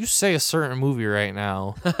say a certain movie right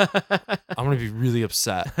now, I'm going to be really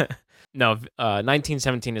upset. No,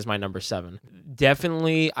 1917 is my number 7.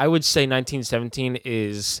 Definitely, I would say 1917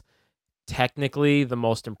 is technically the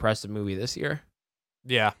most impressive movie this year.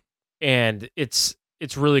 Yeah. And it's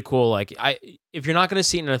really cool. If you're not going to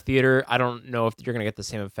see it in a theater, I don't know if you're going to get the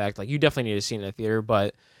same effect. You definitely need to see it in a theater,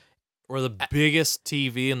 but... Or the biggest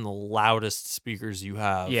TV and the loudest speakers you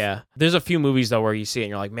have. Yeah. There's a few movies, though, where you see it and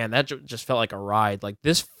you're like, man, that just felt like a ride.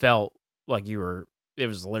 This felt like it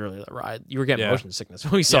was literally a ride. You were getting motion sickness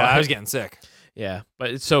when we saw it. I was getting sick. Yeah,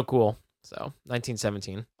 but it's so cool. So,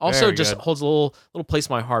 1917. Also, just holds a little place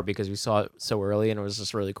in my heart because we saw it so early and it was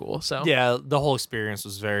just really cool. So yeah, the whole experience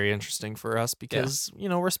was very interesting for us because,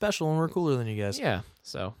 we're special and we're cooler than you guys. Yeah,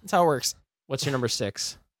 so that's how it works. What's your number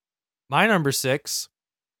 6? My number 6,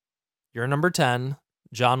 your number 10,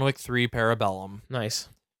 John Wick 3 Parabellum. Nice.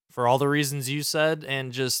 For all the reasons you said,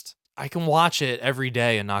 and just, I can watch it every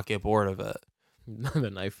day and not get bored of it. The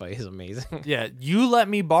knife fight is amazing. Yeah, you let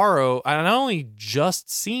me borrow. I not only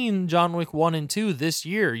just seen John Wick 1 and 2 this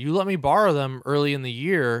year, you let me borrow them early in the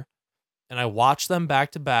year, and I watched them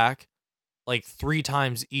back to back 3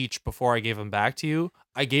 times each before I gave them back to you.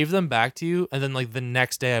 I gave them back to you, and then the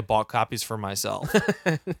next day I bought copies for myself.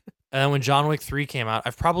 And then when John Wick 3 came out,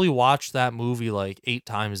 I've probably watched that movie 8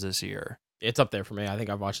 times this year. It's up there for me. I think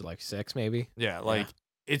I've watched it 6 maybe. Yeah,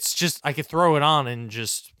 it's just, I could throw it on and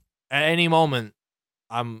just, at any moment,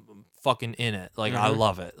 I'm fucking in it. I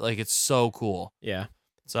love it. It's so cool. Yeah.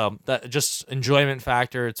 So that just enjoyment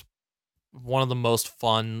factor. It's one of the most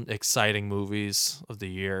fun, exciting movies of the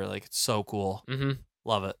year. It's so cool. Mm-hmm.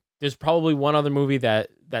 Love it. There's probably one other movie that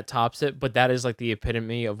tops it, but that is the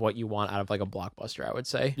epitome of what you want out of a blockbuster, I would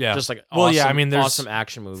say. Yeah. Just awesome, well, yeah, I mean, there's awesome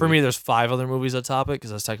action movie. For me, there's 5 other movies that top it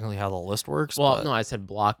because that's technically how the list works. Well, but... no, I said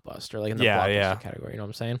blockbuster, in the blockbuster category. You know what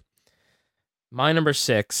I'm saying? My number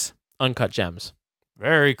 6, Uncut Gems.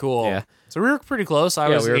 Very cool. Yeah. So we were pretty close. I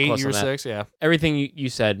was 8, you were 6. 6. Yeah. Everything you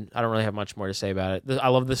said, I don't really have much more to say about it. I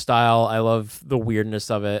love the style. I love the weirdness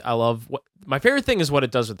of it. I love my favorite thing is what it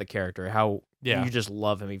does with the character. How you just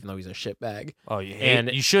love him even though he's a shitbag. Oh,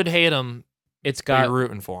 you should hate him. It's got you're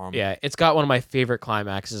rooting for him. Yeah, it's got one of my favorite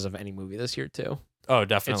climaxes of any movie this year too. Oh,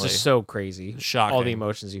 definitely. It's just so crazy. Shocking. All the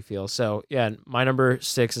emotions you feel. So, yeah, my number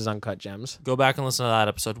 6 is Uncut Gems. Go back and listen to that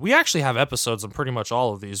episode. We actually have episodes on pretty much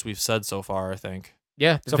all of these we've said so far, I think.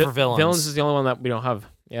 Yeah. Except for Villains. Villains is the only one that we don't have.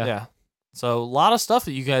 Yeah. Yeah. So a lot of stuff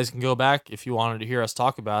that you guys can go back if you wanted to hear us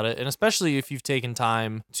talk about it. And especially if you've taken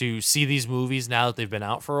time to see these movies now that they've been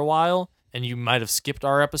out for a while and you might have skipped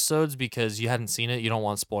our episodes because you hadn't seen it. You don't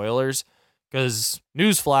want spoilers. Because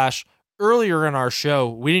newsflash, earlier in our show,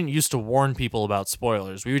 we didn't used to warn people about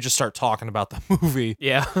spoilers. We would just start talking about the movie.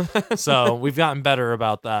 Yeah. So we've gotten better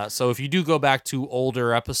about that. So if you do go back to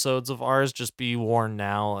older episodes of ours, just be warned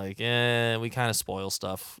now. Like, we kind of spoil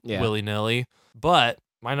stuff willy-nilly. But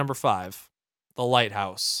my number 5, The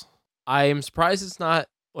Lighthouse. I am surprised it's not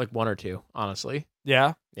like 1 or 2, honestly.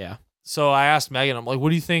 Yeah? Yeah. So I asked Megan, I'm like, what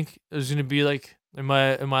do you think is going to be like in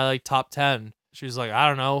my like top 10? She was like, I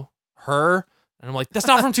don't know, Her. And I'm like, that's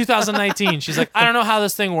not from 2019. She's like, I don't know how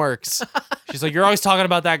this thing works. She's like, you're always talking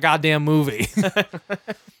about that goddamn movie. But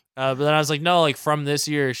then I was like, no, like from this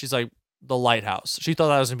year. She's like, The Lighthouse. She thought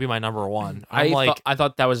that was going to be my number 1. I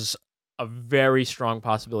thought that was a very strong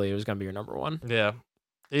possibility it was going to be your number 1. Yeah.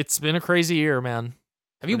 It's been a crazy year, man.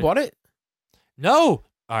 Have you bought it? No.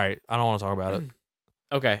 All right. I don't want to talk about it.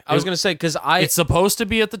 Okay. I was going to say, because it's supposed to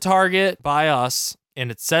be at the Target by us, and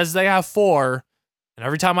it says they have 4. And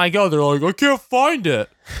every time I go, they're like, I can't find it.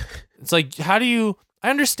 It's like, how do you... I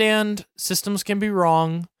understand systems can be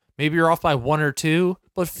wrong. Maybe you're off by 1 or 2.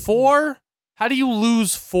 But 4? How do you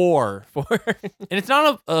lose 4? 4. And it's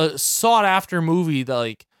not a sought-after movie that,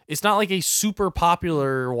 like... It's not like a super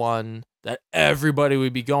popular one that everybody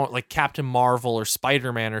would be going... Like Captain Marvel or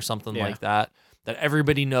Spider-Man or something like that. That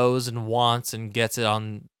everybody knows and wants and gets it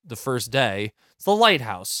on the first day. It's The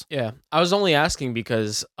Lighthouse. Yeah. I was only asking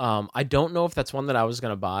because I don't know if that's one that I was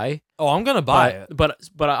going to buy. Oh, I'm going to buy it. But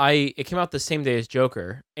it came out the same day as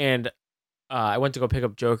Joker, and I went to go pick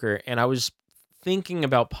up Joker, and I was thinking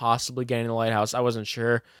about possibly getting The Lighthouse. I wasn't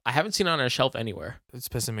sure. I haven't seen it on a shelf anywhere. It's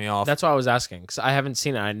pissing me off. That's why I was asking, because I haven't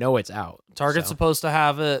seen it. I know it's out. Target's supposed to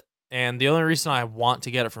have it, and the only reason I want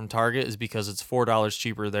to get it from Target is because it's $4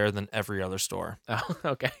 cheaper there than every other store. Oh,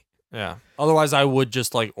 okay. Yeah. Otherwise, I would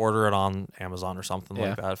just like order it on Amazon or something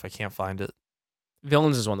like that if I can't find it.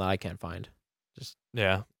 Villains is one that I can't find.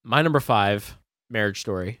 Yeah. My number 5, Marriage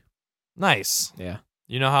Story. Nice. Yeah.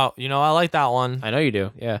 I like that one. I know you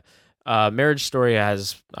do. Yeah. Marriage Story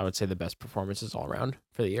has, I would say, the best performances all around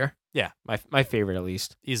for the year. Yeah. My favorite, at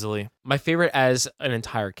least. Easily. My favorite as an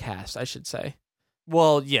entire cast, I should say.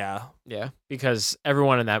 Well, yeah. Yeah. Because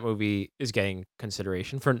everyone in that movie is getting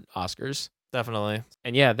consideration for Oscars. Definitely.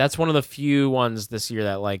 And yeah, that's one of the few ones this year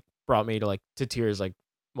that like brought me to tears like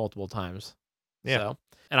multiple times. Yeah. So,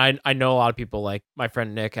 and I know a lot of people, like my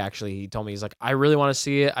friend Nick, actually, he told me, he's like, I really want to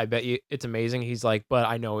see it. I bet you it's amazing. He's like, but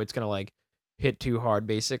I know it's going to like hit too hard,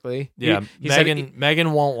 basically. Yeah.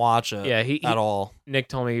 Megan won't watch it at all. Nick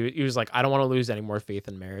told me, he was like, I don't want to lose any more faith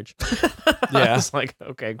in marriage. Yeah. I was like,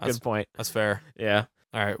 okay, good point. That's fair. Yeah.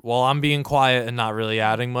 All right. Well, I'm being quiet and not really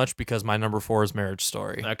adding much because my number 4 is Marriage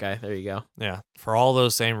Story. Okay, there you go. Yeah. For all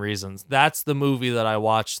those same reasons. That's the movie that I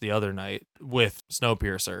watched the other night with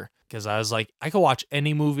Snowpiercer because I was like, I could watch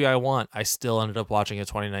any movie I want. I still ended up watching a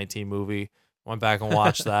 2019 movie. Went back and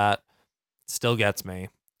watched that. It still gets me.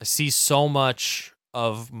 I see so much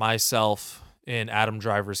of myself in Adam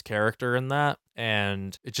Driver's character in that,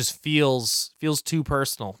 and it just feels too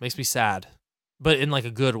personal. Makes me sad. But in like a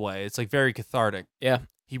good way. It's like very cathartic. Yeah.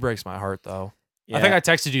 He breaks my heart though. Yeah. I think I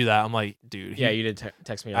texted you that. I'm like, dude. Yeah, you did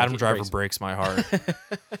text me. Adam Driver breaks my heart.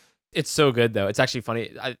 It's so good though. It's actually funny.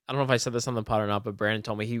 I don't know if I said this on the pod or not, but Brandon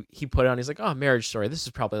told me he put it on. He's like, oh, Marriage Story. This is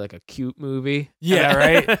probably like a cute movie. Yeah,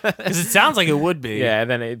 right? Because it sounds like it would be. Yeah,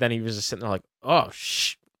 and then he was just sitting there like, oh,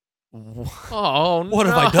 oh, what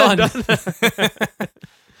have I done?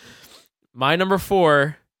 My number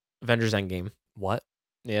 4, Avengers Endgame. What?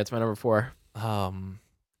 Yeah, it's my number 4. All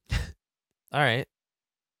right.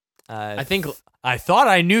 I think I thought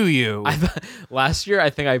I knew you. Last year, I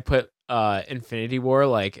think I put Infinity War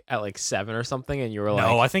like at like 7 or something, and you were like,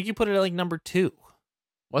 no, I think you put it at like number 2.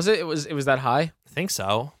 Was it? It was that high? I think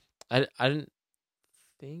so. I didn't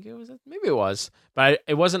think it was. Maybe it was, but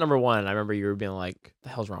it wasn't number 1. I remember you were being like, "The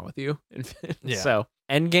hell's wrong with you?" Yeah. So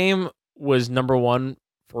Endgame was number 1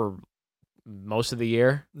 for most of the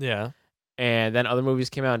year. Yeah. And then other movies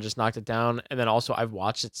came out and just knocked it down. And then also I've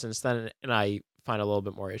watched it since then, and I find a little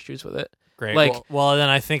bit more issues with it. Great. Like, well, then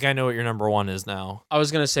I think I know what your number 1 is now. I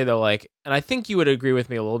was gonna say though, like, and I think you would agree with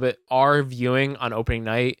me a little bit. Our viewing on opening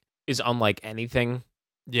night is unlike anything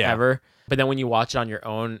ever. But then when you watch it on your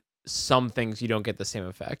own, some things you don't get the same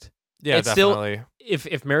effect. Yeah, it's definitely.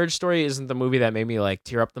 Still, if Marriage Story isn't the movie that made me like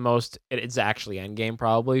tear up the most, it's actually Endgame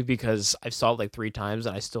probably, because I saw it like 3 times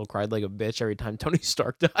and I still cried like a bitch every time Tony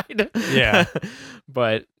Stark died. Yeah.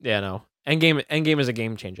 But yeah, no. Endgame is a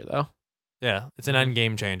game changer though. Yeah, it's an end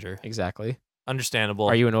game changer. Exactly. Understandable.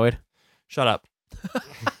 Are you annoyed? Shut up.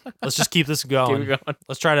 Let's just keep this going. Keep it going.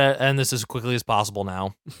 Let's try to end this as quickly as possible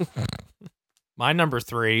now. My number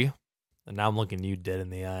 3, and now I'm looking you dead in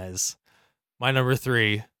the eyes. My number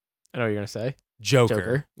 3, I know what you're gonna say.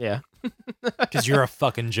 Joker. Yeah. Because you're a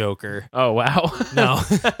fucking Joker. Oh wow. No.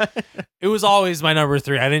 It was always my number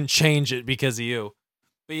 3. I didn't change it because of you.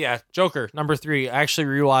 But yeah, Joker, number 3. I actually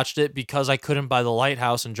rewatched it because I couldn't buy The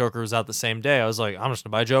Lighthouse and Joker was out the same day. I was like, I'm just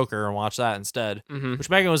going to buy Joker and watch that instead. Mm-hmm. Which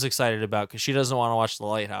Megan was excited about because she doesn't want to watch The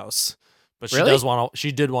Lighthouse. But Really?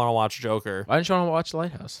 she did want to watch Joker. Why didn't you want to watch The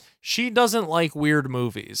Lighthouse? She doesn't like weird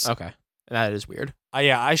movies. Okay, that is weird.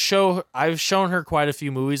 I've shown her quite a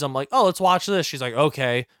few movies. I'm like, oh, let's watch this. She's like,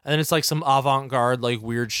 okay. And then it's like some avant-garde, like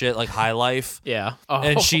weird shit, like High Life. Yeah. Oh.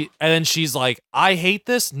 And then she's like, I hate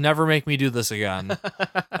this. Never make me do this again.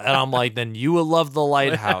 And I'm like, then you will love The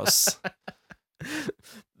Lighthouse.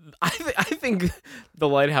 I think The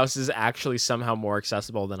Lighthouse is actually somehow more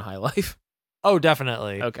accessible than High Life. Oh,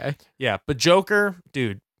 definitely. Okay. Yeah, but Joker,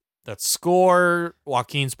 dude, that score,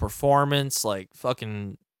 Joaquin's performance, like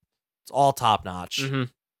fucking, it's all top notch. Mm-hmm.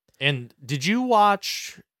 And did you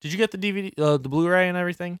get the DVD, the Blu-ray and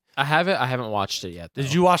everything? I haven't watched it yet. Though.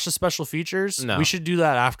 Did you watch the special features? No. We should do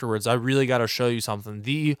that afterwards. I really got to show you something.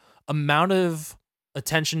 The amount of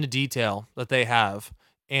attention to detail that they have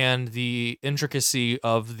and the intricacy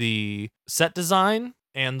of the set design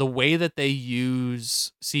and the way that they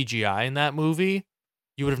use CGI in that movie,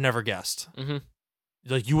 you would have never guessed. Mm-hmm.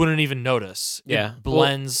 Like, you wouldn't even notice. Yeah. It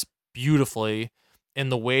blends beautifully.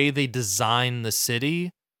 And the way they design the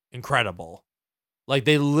city, incredible. Like,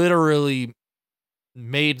 they literally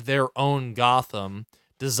made their own Gotham,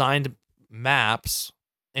 designed maps,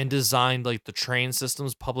 and designed, like, the train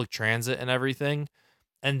systems, public transit, and everything,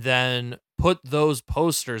 and then put those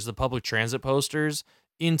posters, the public transit posters,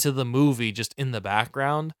 into the movie just in the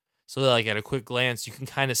background. So that, like, at a quick glance, you can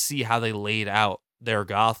kind of see how they laid out their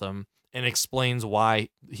Gotham, and explains why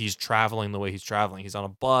he's traveling the way he's traveling. He's on a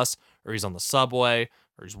bus, or he's on the subway,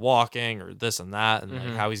 or he's walking, or this and that, and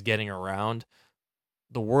like how he's getting around.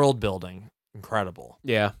 The world building, incredible.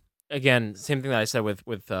 Yeah. Again, same thing that I said with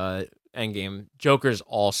Endgame. Joker's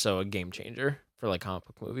also a game changer for like comic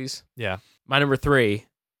book movies. Yeah. My number 3,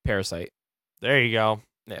 Parasite. There you go.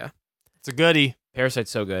 Yeah. It's a goodie.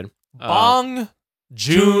 Parasite's so good. Bong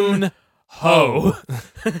Joon-ho.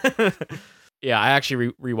 Yeah, I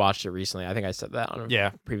actually rewatched it recently. I think I said that on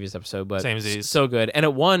a previous episode, but same as these. So good. And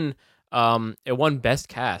it won Best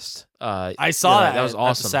Cast. I saw that. That was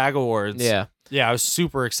awesome. At the SAG Awards. Yeah. Yeah, I was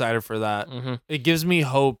super excited for that. Mm-hmm. It gives me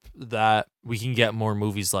hope that we can get more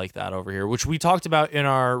movies like that over here, which we talked about in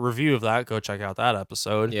our review of that. Go check out that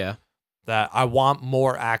episode. Yeah. That I want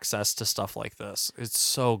more access to stuff like this. It's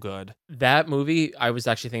so good. That movie, I was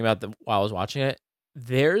actually thinking about while I was watching it.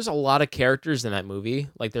 There's a lot of characters in that movie.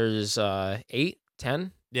 Like there's 8,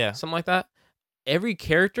 10, something like that. Every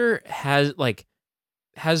character has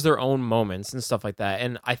their own moments and stuff like that.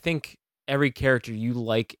 And I think every character you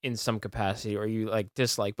like in some capacity or you like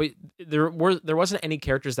dislike, but there wasn't any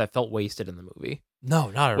characters that felt wasted in the movie.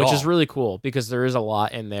 No, not at all. Which is really cool because there is a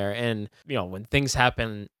lot in there. And you know, when things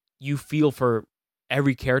happen, you feel for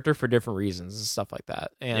every character for different reasons and stuff like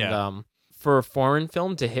that. And for a foreign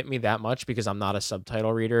film to hit me that much because I'm not a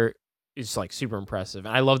subtitle reader is like super impressive.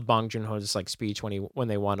 And I loved Bong Joon-ho's like speech when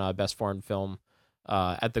they won Best Foreign Film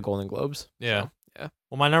at the Golden Globes. Yeah. So, yeah.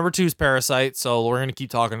 Well, my number 2 is Parasite, so we're gonna keep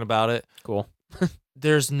talking about it. Cool.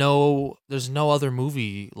 There's no other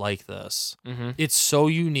movie like this. Mm-hmm. It's so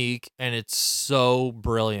unique and it's so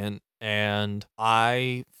brilliant, and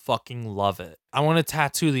I fucking love it. I want to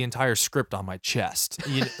tattoo the entire script on my chest.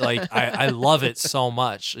 I love it so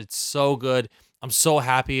much. It's so good. I'm so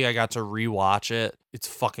happy I got to rewatch it. It's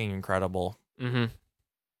fucking incredible. Mm-hmm.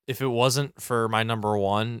 If it wasn't for my number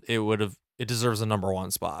 1, it deserves a number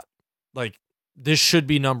 1 spot. Like, this should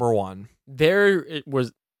be number 1. It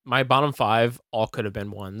was my bottom 5 all could have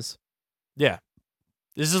been ones. Yeah.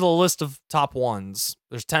 This is a list of top 1s.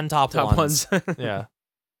 There's 10 top ones. Yeah.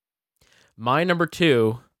 My number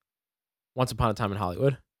 2, Once Upon a Time in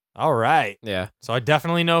Hollywood. All right. Yeah. So I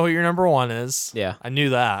definitely know who your number 1 is. Yeah. I knew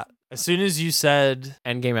that. As soon as you said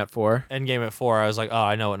Endgame at 4. Endgame at 4, I was like, oh,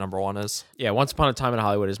 I know what number 1 is. Yeah, Once Upon a Time in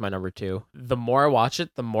Hollywood is my number 2. The more I watch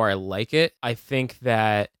it, the more I like it. I think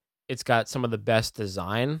that it's got some of the best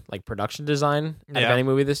design, like production design out of any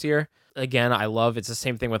movie this year. Again, it's the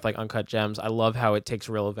same thing with like Uncut Gems. I love how it takes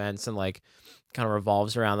real events and like kind of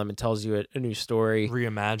revolves around them and tells you a new story.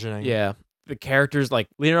 Reimagining. Yeah. The characters, like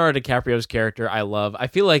Leonardo DiCaprio's character, I love. I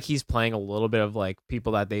feel like he's playing a little bit of like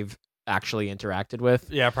people that they've actually interacted with.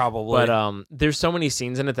 Yeah, probably. But there's so many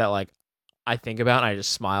scenes in it that like I think about and I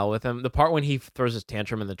just smile with him. The part when he throws his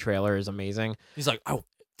tantrum in the trailer is amazing. He's like, "I'll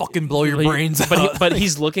fucking blow your brains out." But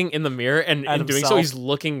he's looking in the mirror and At in doing so, himself. he's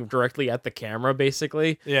looking directly at the camera,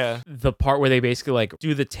 basically. Yeah. The part where they basically like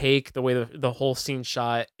do the take, the way the whole scene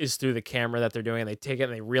shot is through the camera that they're doing, and they take it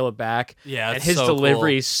and they reel it back. Yeah, and it's his so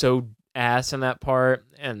delivery cool. is so ass in that part.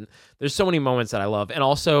 And there's so many moments that I love. And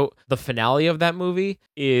also the finale of that movie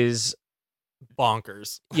is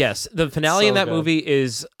Bonkers. yes, the finale So in that good. movie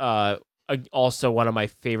is also one of my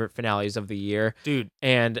favorite finales of the year. Dude,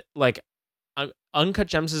 And like Uncut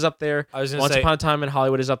Gems is up there. I was gonna Once say, Upon a Time in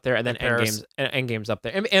Hollywood is up there, and then And Endgame's up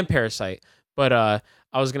there, and Parasite. But I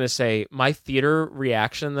was gonna say my theater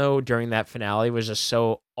reaction though during that finale was just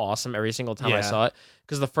so awesome every single time I Yeah. saw it.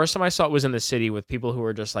 Because the first time I saw it was in the city with people who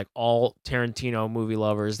were just like all Tarantino movie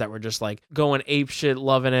lovers that were just like going ape shit,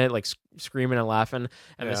 loving it, like screaming and laughing.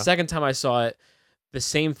 And Yeah. the second time I saw it, the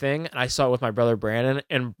same thing, and I saw it with my brother Brandon,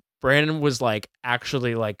 and Brandon was like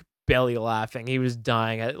actually like belly laughing. He was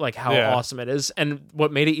dying at like how Yeah. awesome it is. And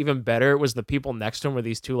what made it even better was the people next to him were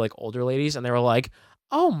these two like older ladies, and they were like,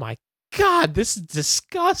 "Oh my God, this is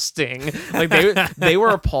disgusting!" Like they were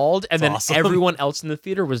appalled, and then awesome. everyone else in the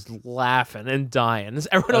theater was laughing and dying.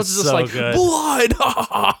 Everyone else That's is just so like good.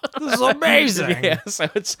 blood. This is amazing. Yeah, so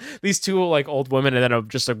it's these two like old women, and then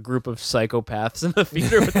just a group of psychopaths in the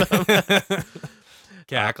theater with them.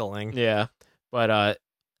 cackling. Yeah, but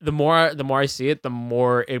the more I see it, the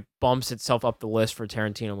more it bumps itself up the list for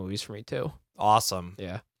Tarantino movies for me too. Awesome.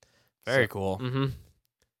 Yeah. Very cool. Mm-hmm.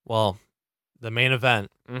 Well, the main event.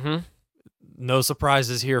 Mm-hmm. No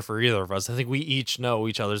surprises here for either of us. I think we each know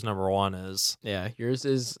each other's number one is. Yeah. Yours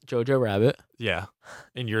is Jojo Rabbit. Yeah.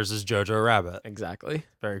 And yours is Jojo Rabbit. Exactly.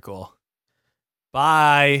 Very cool.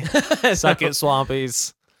 Bye. Suck it,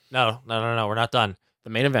 Swampies. No. We're not done. The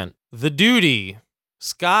main event. The Duty.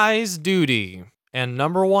 Sky's Duty. And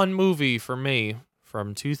number one movie for me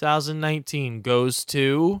from 2019 goes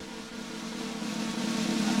to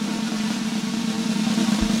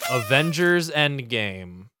Avengers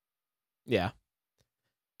Endgame. Yeah.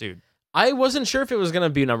 Dude. I wasn't sure if it was gonna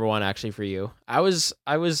be number one actually for you. I was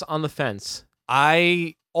on the fence.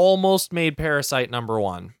 I almost made Parasite number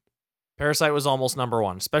one. Parasite was almost number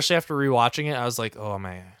one. Especially after rewatching it, I was like, oh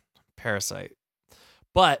man, Parasite.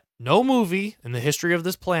 But no movie in the history of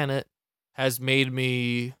this planet has made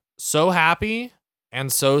me so happy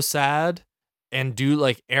and so sad and do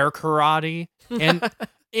like air karate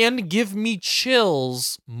and give me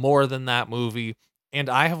chills more than that movie. And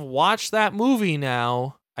I have watched that movie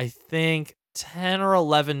now, I think 10 or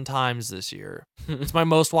 11 times this year. It's my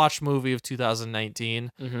most watched movie of 2019.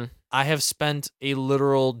 Mm-hmm. I have spent a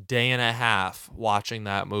literal day and a half watching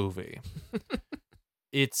that movie.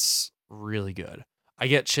 It's really good. I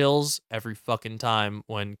get chills every fucking time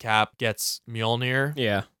when Cap gets Mjolnir.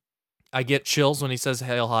 Yeah. I get chills when he says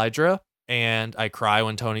Hail Hydra, and I cry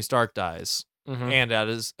when Tony Stark dies. Mm-hmm. And at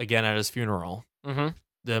his funeral. Mm-hmm.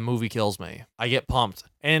 The movie kills me. I get pumped.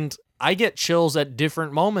 And I get chills at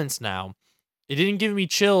different moments now. It didn't give me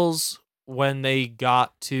chills when they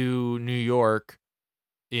got to New York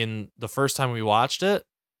in the first time we watched it.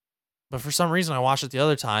 But for some reason I watched it the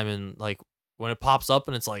other time, and like when it pops up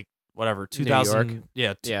and it's like whatever, 2000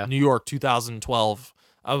 Yeah. New York 2012,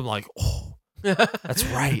 I'm like, "Oh, that's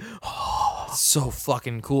right." It's so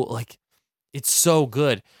fucking cool. Like, it's so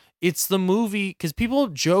good. It's the movie, because people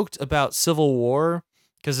joked about Civil War,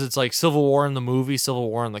 because it's like Civil War in the movie, Civil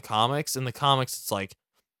War in the comics. In the comics, it's like,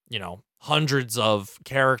 hundreds of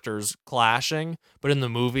characters clashing, but in the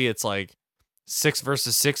movie, it's like 6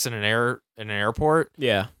 versus 6 in an airport.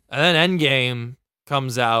 Yeah. And then Endgame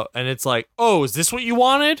comes out, and it's like, oh, is this what you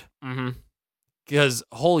wanted? Mm-hmm. Because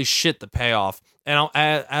holy shit, the payoff. And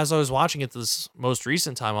as I was watching it this most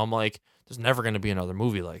recent time, I'm like, there's never going to be another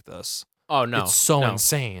movie like this. Oh no. It's so no.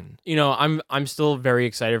 insane. I'm still very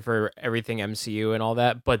excited for everything MCU and all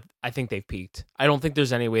that, but I think they've peaked. I don't think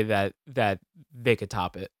there's any way that they could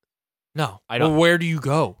top it. No. I don't- Well, where do you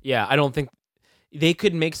go? Yeah, I don't think they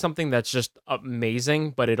could make something that's just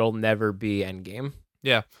amazing, but it'll never be Endgame.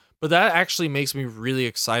 Yeah. But that actually makes me really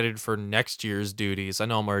excited for next year's duties. I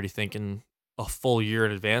know I'm already thinking a full year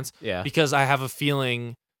in advance. Yeah. Because I have a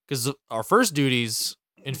feeling, because our first duties,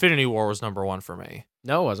 Infinity War was number one for me.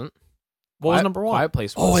 No, it wasn't. What was number one? Quiet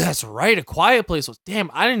Place Oh, was. that's right. A Quiet Place was. Damn,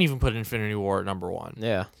 I didn't even put Infinity War at number one.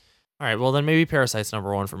 Yeah. All right, well then maybe Parasite's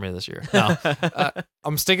number one for me this year. No,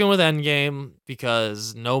 I'm sticking with Endgame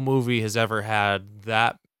because no movie has ever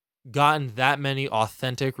gotten that many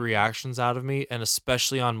authentic reactions out of me, and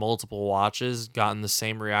especially on multiple watches, gotten the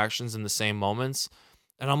same reactions in the same moments.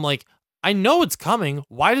 And I'm like, I know it's coming.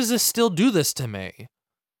 Why does this still do this to me?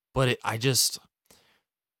 But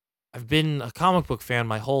I've been a comic book fan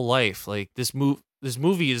my whole life. Like this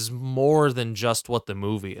movie is more than just what the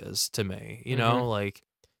movie is to me. You know, like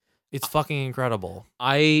it's fucking incredible.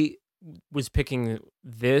 I was picking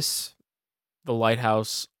this, The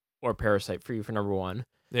Lighthouse, or Parasite for you for number 1.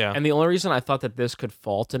 Yeah. And the only reason I thought that this could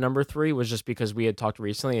fall to number 3 was just because we had talked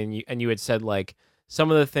recently, and you had said like some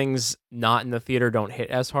of the things not in the theater don't hit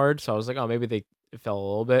as hard. So I was like, oh, maybe it fell a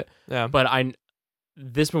little bit. Yeah. But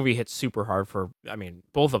this movie hit super hard for, I mean,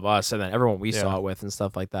 both of us and then everyone we saw it with and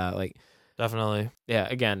stuff like that. Like, definitely. yeah,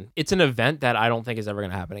 again, it's an event that I don't think is ever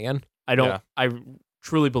going to happen again. I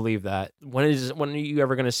truly believe that. When are you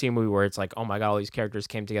ever going to see a movie where it's like, oh my God, all these characters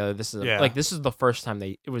came together? This is this is the first time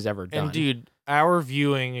it was ever done. And dude, our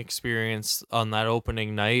viewing experience on that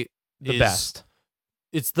opening night the best.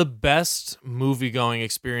 It's the best movie-going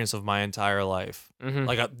experience of my entire life. Mm-hmm.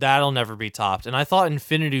 Like that'll never be topped. And I thought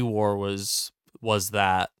Infinity War was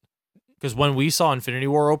that. Because when we saw Infinity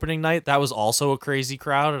War opening night, that was also a crazy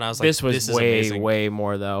crowd, and I was like, this is way, amazing. way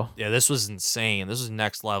more though. Yeah, this was insane. This was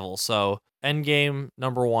next level. So Endgame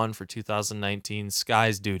number 1 for 2019,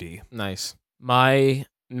 Sky's Duty. Nice. My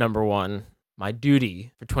number 1, my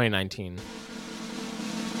duty for 2019.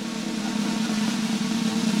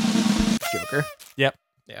 Joker. Yep.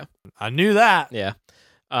 Yeah. I knew that. Yeah.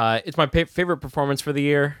 It's my favorite performance for the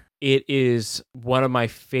year. It is one of my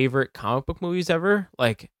favorite comic book movies ever.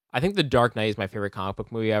 Like, I think The Dark Knight is my favorite comic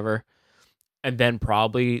book movie ever. And then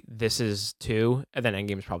probably this is 2, and then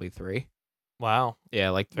Endgame is probably 3. Wow.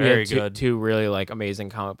 Yeah, like very two, good. Two really like amazing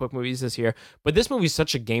comic book movies this year. But this movie is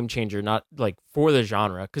such a game changer, not like for the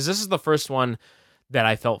genre, because this is the first one that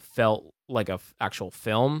I felt like a actual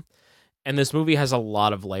film. And this movie has a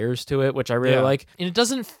lot of layers to it, which I really like. And it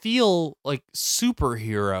doesn't feel like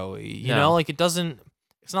superhero-y, you know? Like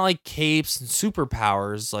it's not like capes and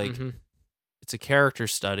superpowers. Like it's a character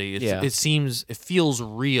study. It feels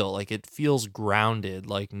real. Like it feels grounded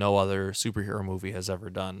like no other superhero movie has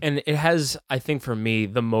ever done. And it has, I think for me,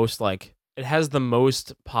 it has the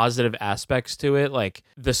most positive aspects to it. Like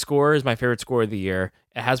the score is my favorite score of the year.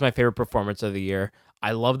 It has my favorite performance of the year.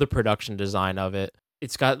 I love the production design of it.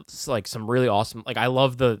 It's got like some really awesome, like I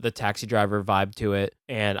love the Taxi Driver vibe to it.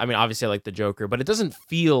 And I mean, obviously I like the Joker, but it doesn't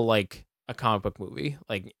feel like a comic book movie.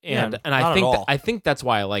 Like, and I think that's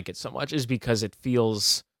why I like it so much, is because it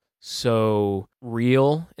feels so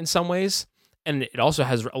real in some ways. And it also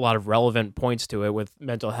has a lot of relevant points to it with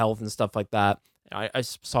mental health and stuff like that. I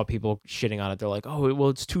saw people shitting on it. They're like, oh, well,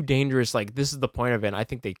 it's too dangerous. Like, this is the point of it. And I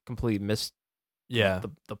think they completely missed the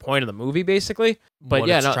point of the movie, basically. But what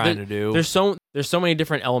it's trying to do. There's so many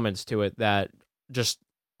different elements to it that just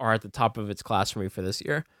are at the top of its class for me for this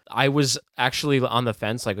year. I was actually on the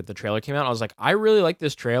fence, like, when the trailer came out. I was like, I really like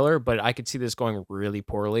this trailer, but I could see this going really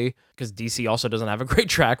poorly because DC also doesn't have a great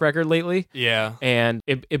track record lately. Yeah. And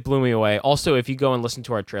it blew me away. Also, if you go and listen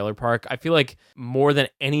to our trailer park, I feel like more than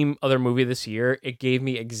any other movie this year, it gave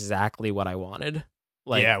me exactly what I wanted.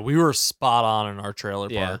 Like, yeah, we were spot on in our trailer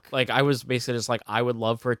park. Like, I was basically just like, I would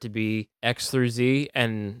love for it to be X through Z,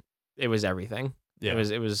 and it was everything. Yeah.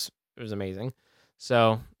 It was amazing.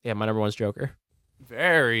 So, yeah, my number 1's Joker.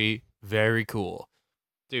 Very, very cool.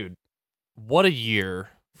 Dude, what a year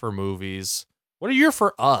for movies. What a year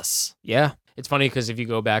for us. Yeah. It's funny because if you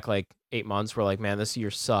go back like 8 months, we're like, man, this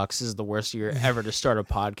year sucks. This is the worst year ever to start a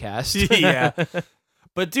podcast. Yeah.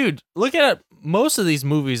 But dude, look at it. Most of these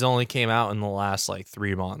movies only came out in the last like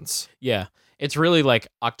 3 months. Yeah. It's really like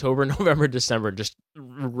October, November, December just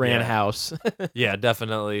ran house. Yeah,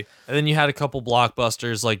 definitely. And then you had a couple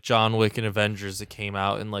blockbusters like John Wick and Avengers that came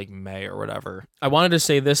out in like May or whatever. I wanted to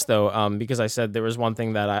say this though, because I said there was one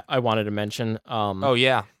thing that I wanted to mention. Oh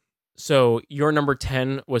yeah. So your number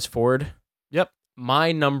 10 was Ford. Yep.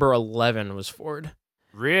 My number 11 was Ford.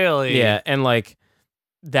 Really? Yeah, and like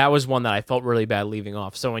that was one that I felt really bad leaving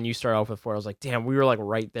off. So when you start off with Ford, I was like, damn, we were like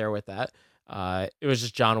right there with that. It was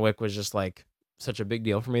just John Wick was just like such a big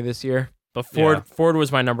deal for me this year. But Ford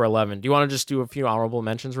was my number 11. Do you want to just do a few honorable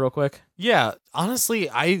mentions real quick? Yeah, honestly,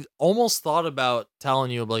 I almost thought about telling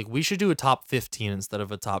you like we should do a top 15 instead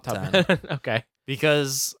of a top 10. Okay.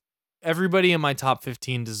 Because everybody in my top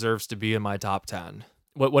 15 deserves to be in my top 10.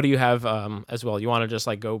 What do you have as well? You want to just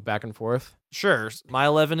like go back and forth? Sure. My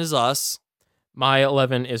 11 is Us. My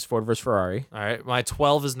 11 is Ford vs. Ferrari. All right. My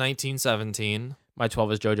 12 is 1917. My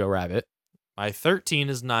 12 is Jojo Rabbit. My 13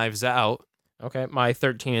 is Knives Out. Okay. My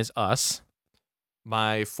 13 is Us.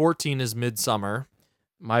 My 14 is Midsummer.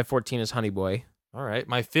 My 14 is Honey Boy. All right.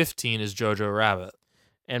 My 15 is Jojo Rabbit.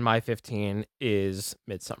 And my 15 is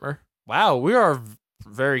Midsummer. Wow. We are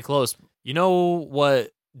very close. You know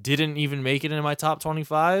what didn't even make it in my top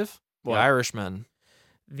 25? The Irishman.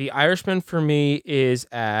 The Irishman for me is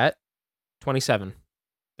at 27.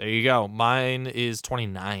 There you go. Mine is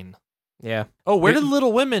 29. Yeah. Oh, where did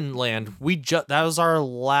Little Women land? That was our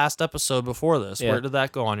last episode before this. Yeah. Where did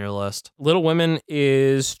that go on your list? Little Women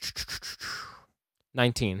is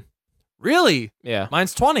 19. Really? Yeah.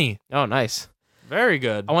 Mine's 20. Oh, nice. Very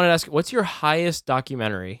good. I wanted to ask, what's your highest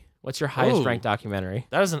documentary? What's your highest ranked documentary?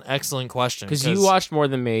 That is an excellent question. Because you watched more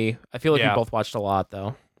than me. I feel like we Yeah. both watched a lot,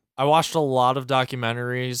 though. I watched a lot of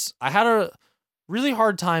documentaries. I had a really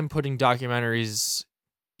hard time putting documentaries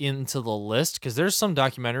into the list because there's some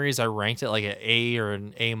documentaries I ranked at like an A or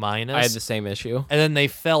an A minus. I had the same issue. And then they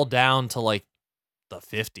fell down to like the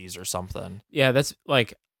 50s or something. Yeah, that's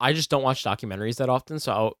like, I just don't watch documentaries that often.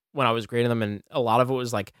 So when I was grading them, and a lot of it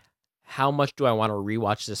was like, how much do I want to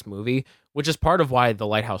rewatch this movie? Which is part of why The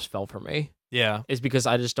Lighthouse fell for me. Yeah, Is because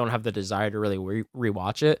I just don't have the desire to really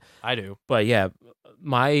rewatch it. I do. But yeah,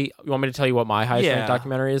 you want me to tell you what my highest ranked Yeah.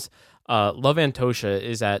 documentary is? Love Antosha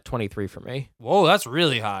is at 23 for me. Whoa, that's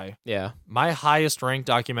really high. Yeah. My highest ranked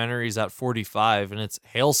documentary is at 45, and it's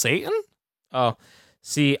Hail Satan? Oh,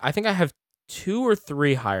 see, I think I have 2 or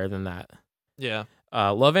 3 higher than that. Yeah.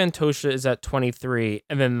 Love Antosha is at 23,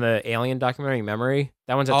 and then the Alien documentary Memory,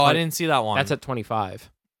 that one's at Oh, 20, I didn't see that one. That's at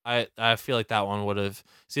 25. I feel like that one would have.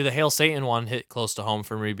 See, the Hail Satan one hit close to home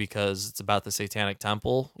for me because it's about the Satanic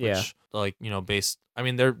Temple, which, Yeah. like, based. I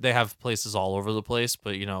mean, they have places all over the place,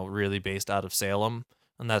 but really based out of Salem,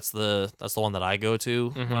 and that's the one that I go to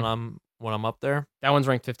when I'm up there. That one's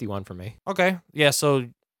ranked 51 for me. Okay, yeah, so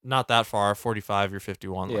not that far. 45, you're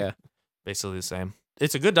 51. Yeah. Like, basically the same.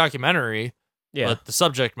 It's a good documentary. Yeah. But the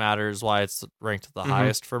subject matter is why it's ranked the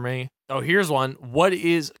highest for me. Oh, here's one.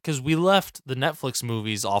 Because we left the Netflix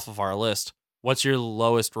movies off of our list. What's your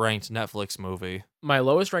lowest ranked Netflix movie? My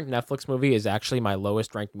lowest ranked Netflix movie is actually my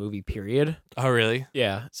lowest ranked movie, period. Oh, really?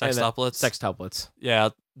 Yeah. Sextuplets? Sextuplets. Yeah,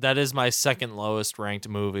 that is my second lowest ranked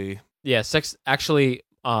movie. Yeah, actually,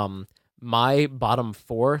 my bottom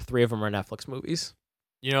 4, 3 of them are Netflix movies.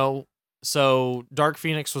 So Dark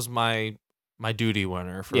Phoenix was my duty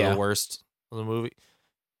winner for the worst of the movie.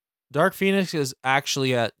 Dark Phoenix is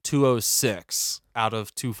actually at 206 out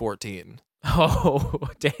of 214. Oh,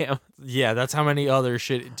 damn. Yeah, that's how many other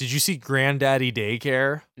shit. Did you see Granddaddy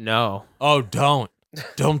Daycare? No. Oh, don't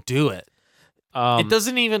do it. Um, It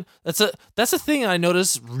doesn't even. That's a thing I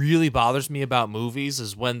notice really bothers me about movies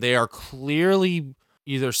is when they are clearly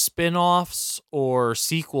either spin-offs or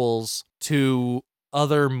sequels to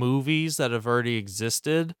other movies that have already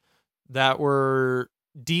existed that were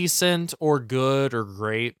decent or good or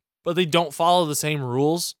great, but they don't follow the same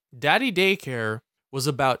rules. Daddy Daycare was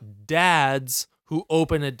about dads who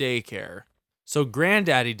open a daycare. So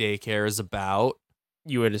Granddaddy Daycare is about...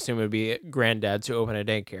 You would assume it would be granddads who open a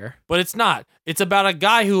daycare. But it's not. It's about a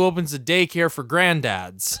guy who opens a daycare for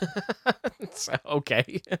granddads.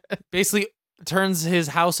 Okay. Basically turns his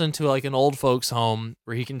house into like an old folks home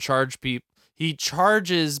where he can charge people. He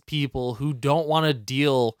charges people who don't want to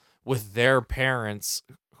deal with their parents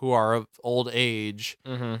who are of old age.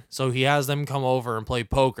 Mm-hmm. So he has them come over and play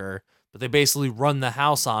poker, but they basically run the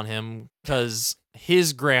house on him because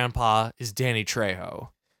his grandpa is Danny Trejo.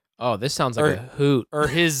 Oh, this sounds like a hoot. Or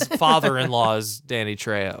his father-in-law is Danny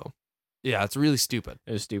Trejo. Yeah, it's really stupid.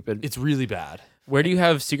 It was stupid. It's really bad. Where do you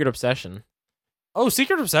have Secret Obsession? Oh,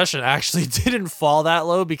 Secret Obsession actually didn't fall that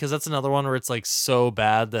low because that's another one where it's like so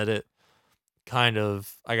bad that it kind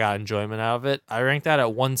of, I got enjoyment out of it. I ranked that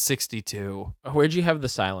at 162. Where'd you have The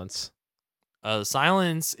Silence?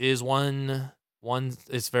 Silence is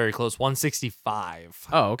it's very close, 165.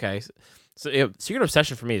 Oh, okay. So yeah, Secret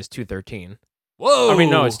Obsession for me is 213. Whoa! I mean,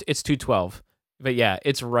 no, it's 212. But yeah,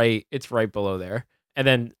 it's right below there. And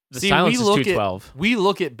then The Silence is 212. We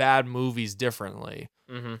look at bad movies differently.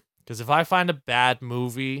 Mm-hmm. Because if I find a bad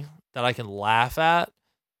movie that I can laugh at,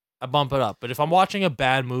 I bump it up. But if I'm watching a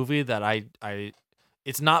bad movie that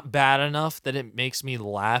it's not bad enough that it makes me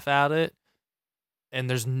laugh at it, and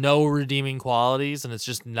there's no redeeming qualities, and it's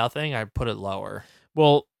just nothing, I put it lower.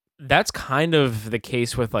 Well, that's kind of the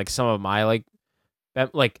case with like some of my like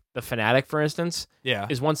The Fanatic, for instance, Yeah.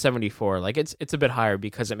 is 174. Like it's a bit higher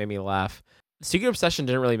because it made me laugh. Secret Obsession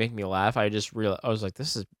didn't really make me laugh. I was like,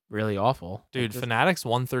 this is really awful. Dude, Like, Fanatic's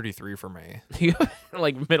 133 for me.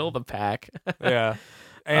 like middle of the pack. Yeah.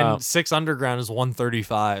 And Six Underground is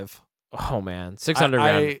 135. Oh man, Six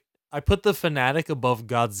Underground. I put the Fanatic above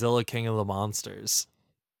Godzilla King of the Monsters.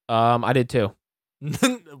 I did too.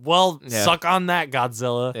 Well, Yeah. suck on that,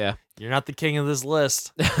 Godzilla. Yeah. You're not the king of this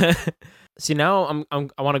list. See, now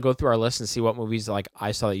I want to go through our list and see what movies like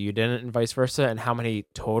I saw that you didn't, and vice versa, and how many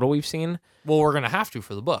total we've seen. Well, we're gonna have to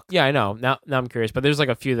for the book. Yeah, I know. Now I'm curious, but there's like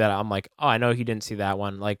a few that I'm like, oh, I know he didn't see that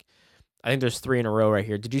one. Like, I think there's 3 in a row right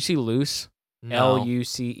here. Did you see Luce? No.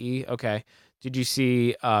 Luce. Okay. Did you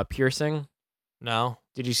see Piercing? No.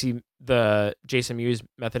 Did you see the Jason Mewes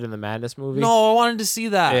Method in the Madness movie? No, I wanted to see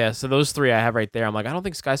that. Yeah, so those 3 I have right there. I'm like, I don't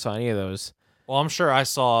think Sky saw any of those. Well, I'm sure I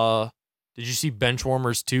saw. Did you see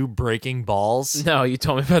Benchwarmers 2 Breaking Balls? No, you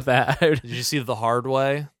told me about that. Did you see The Hard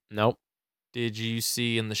Way? Nope. Did you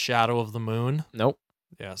see In the Shadow of the Moon? Nope.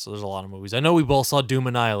 Yeah, so there's a lot of movies. I know we both saw Doom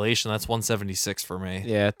Annihilation. That's 176 for me.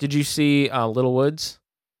 Yeah. Did you see Little Woods?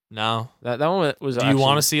 No. That one was. Do you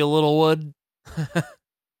want to see a Little Wood?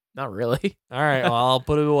 Not really. All right, well, I'll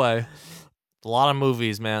put it away. A lot of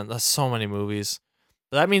movies, man. That's so many movies.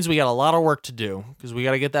 But that means we got a lot of work to do because we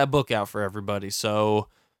got to get that book out for everybody. So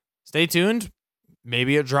stay tuned.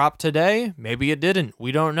 Maybe it dropped today. Maybe it didn't.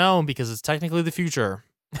 We don't know because it's technically the future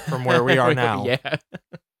from where we are now. Yeah.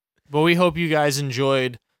 But we hope you guys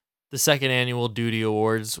enjoyed the second annual Duty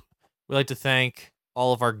Awards. We'd like to thank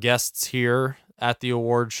all of our guests here at the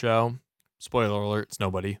award show. Spoiler alert, it's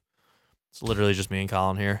nobody. It's literally just me and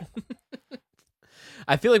Colin here.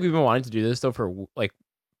 I feel like we've been wanting to do this though for like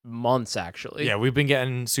months actually. Yeah, we've been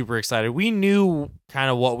getting super excited. We knew kind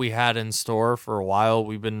of what we had in store for a while.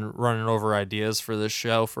 We've been running over ideas for this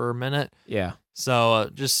show for a minute. Yeah. So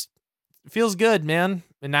just feels good, man.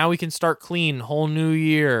 And now we can start clean. Whole new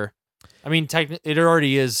year. I mean, it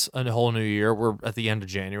already is a whole new year. We're at the end of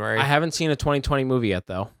January. I haven't seen a 2020 movie yet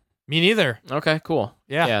though. Me neither. Okay, cool.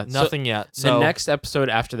 Yeah, nothing yet. So the next episode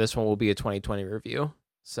after this one will be a 2020 review.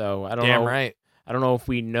 So I don't know. Damn right. I don't know if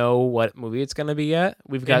we know what movie it's going to be yet.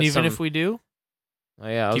 We've got and even if we do, oh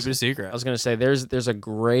yeah, keep it a secret. I was going to say there's a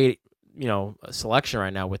great selection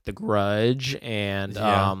right now with The Grudge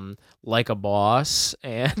and Like a Boss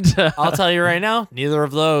and I'll tell you right now, neither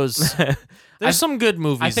of those. There's some good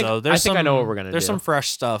movies though. I think I know what we're gonna do. There's some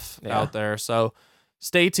fresh stuff out there. So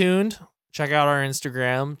stay tuned. Check out our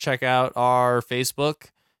Instagram. Check out our Facebook.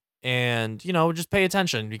 And, just pay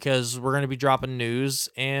attention because we're going to be dropping news.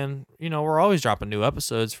 And, we're always dropping new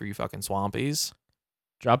episodes for you fucking swampies.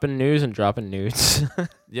 Dropping news and dropping nudes.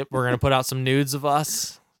 Yep, we're going to put out some nudes of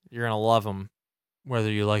us. You're going to love them, whether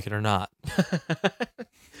you like it or not.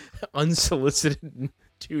 Unsolicited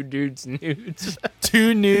 2 dudes nudes.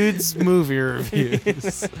 2 nudes movie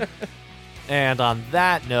reviews. And on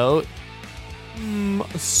that note,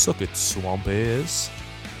 suck it, swampies.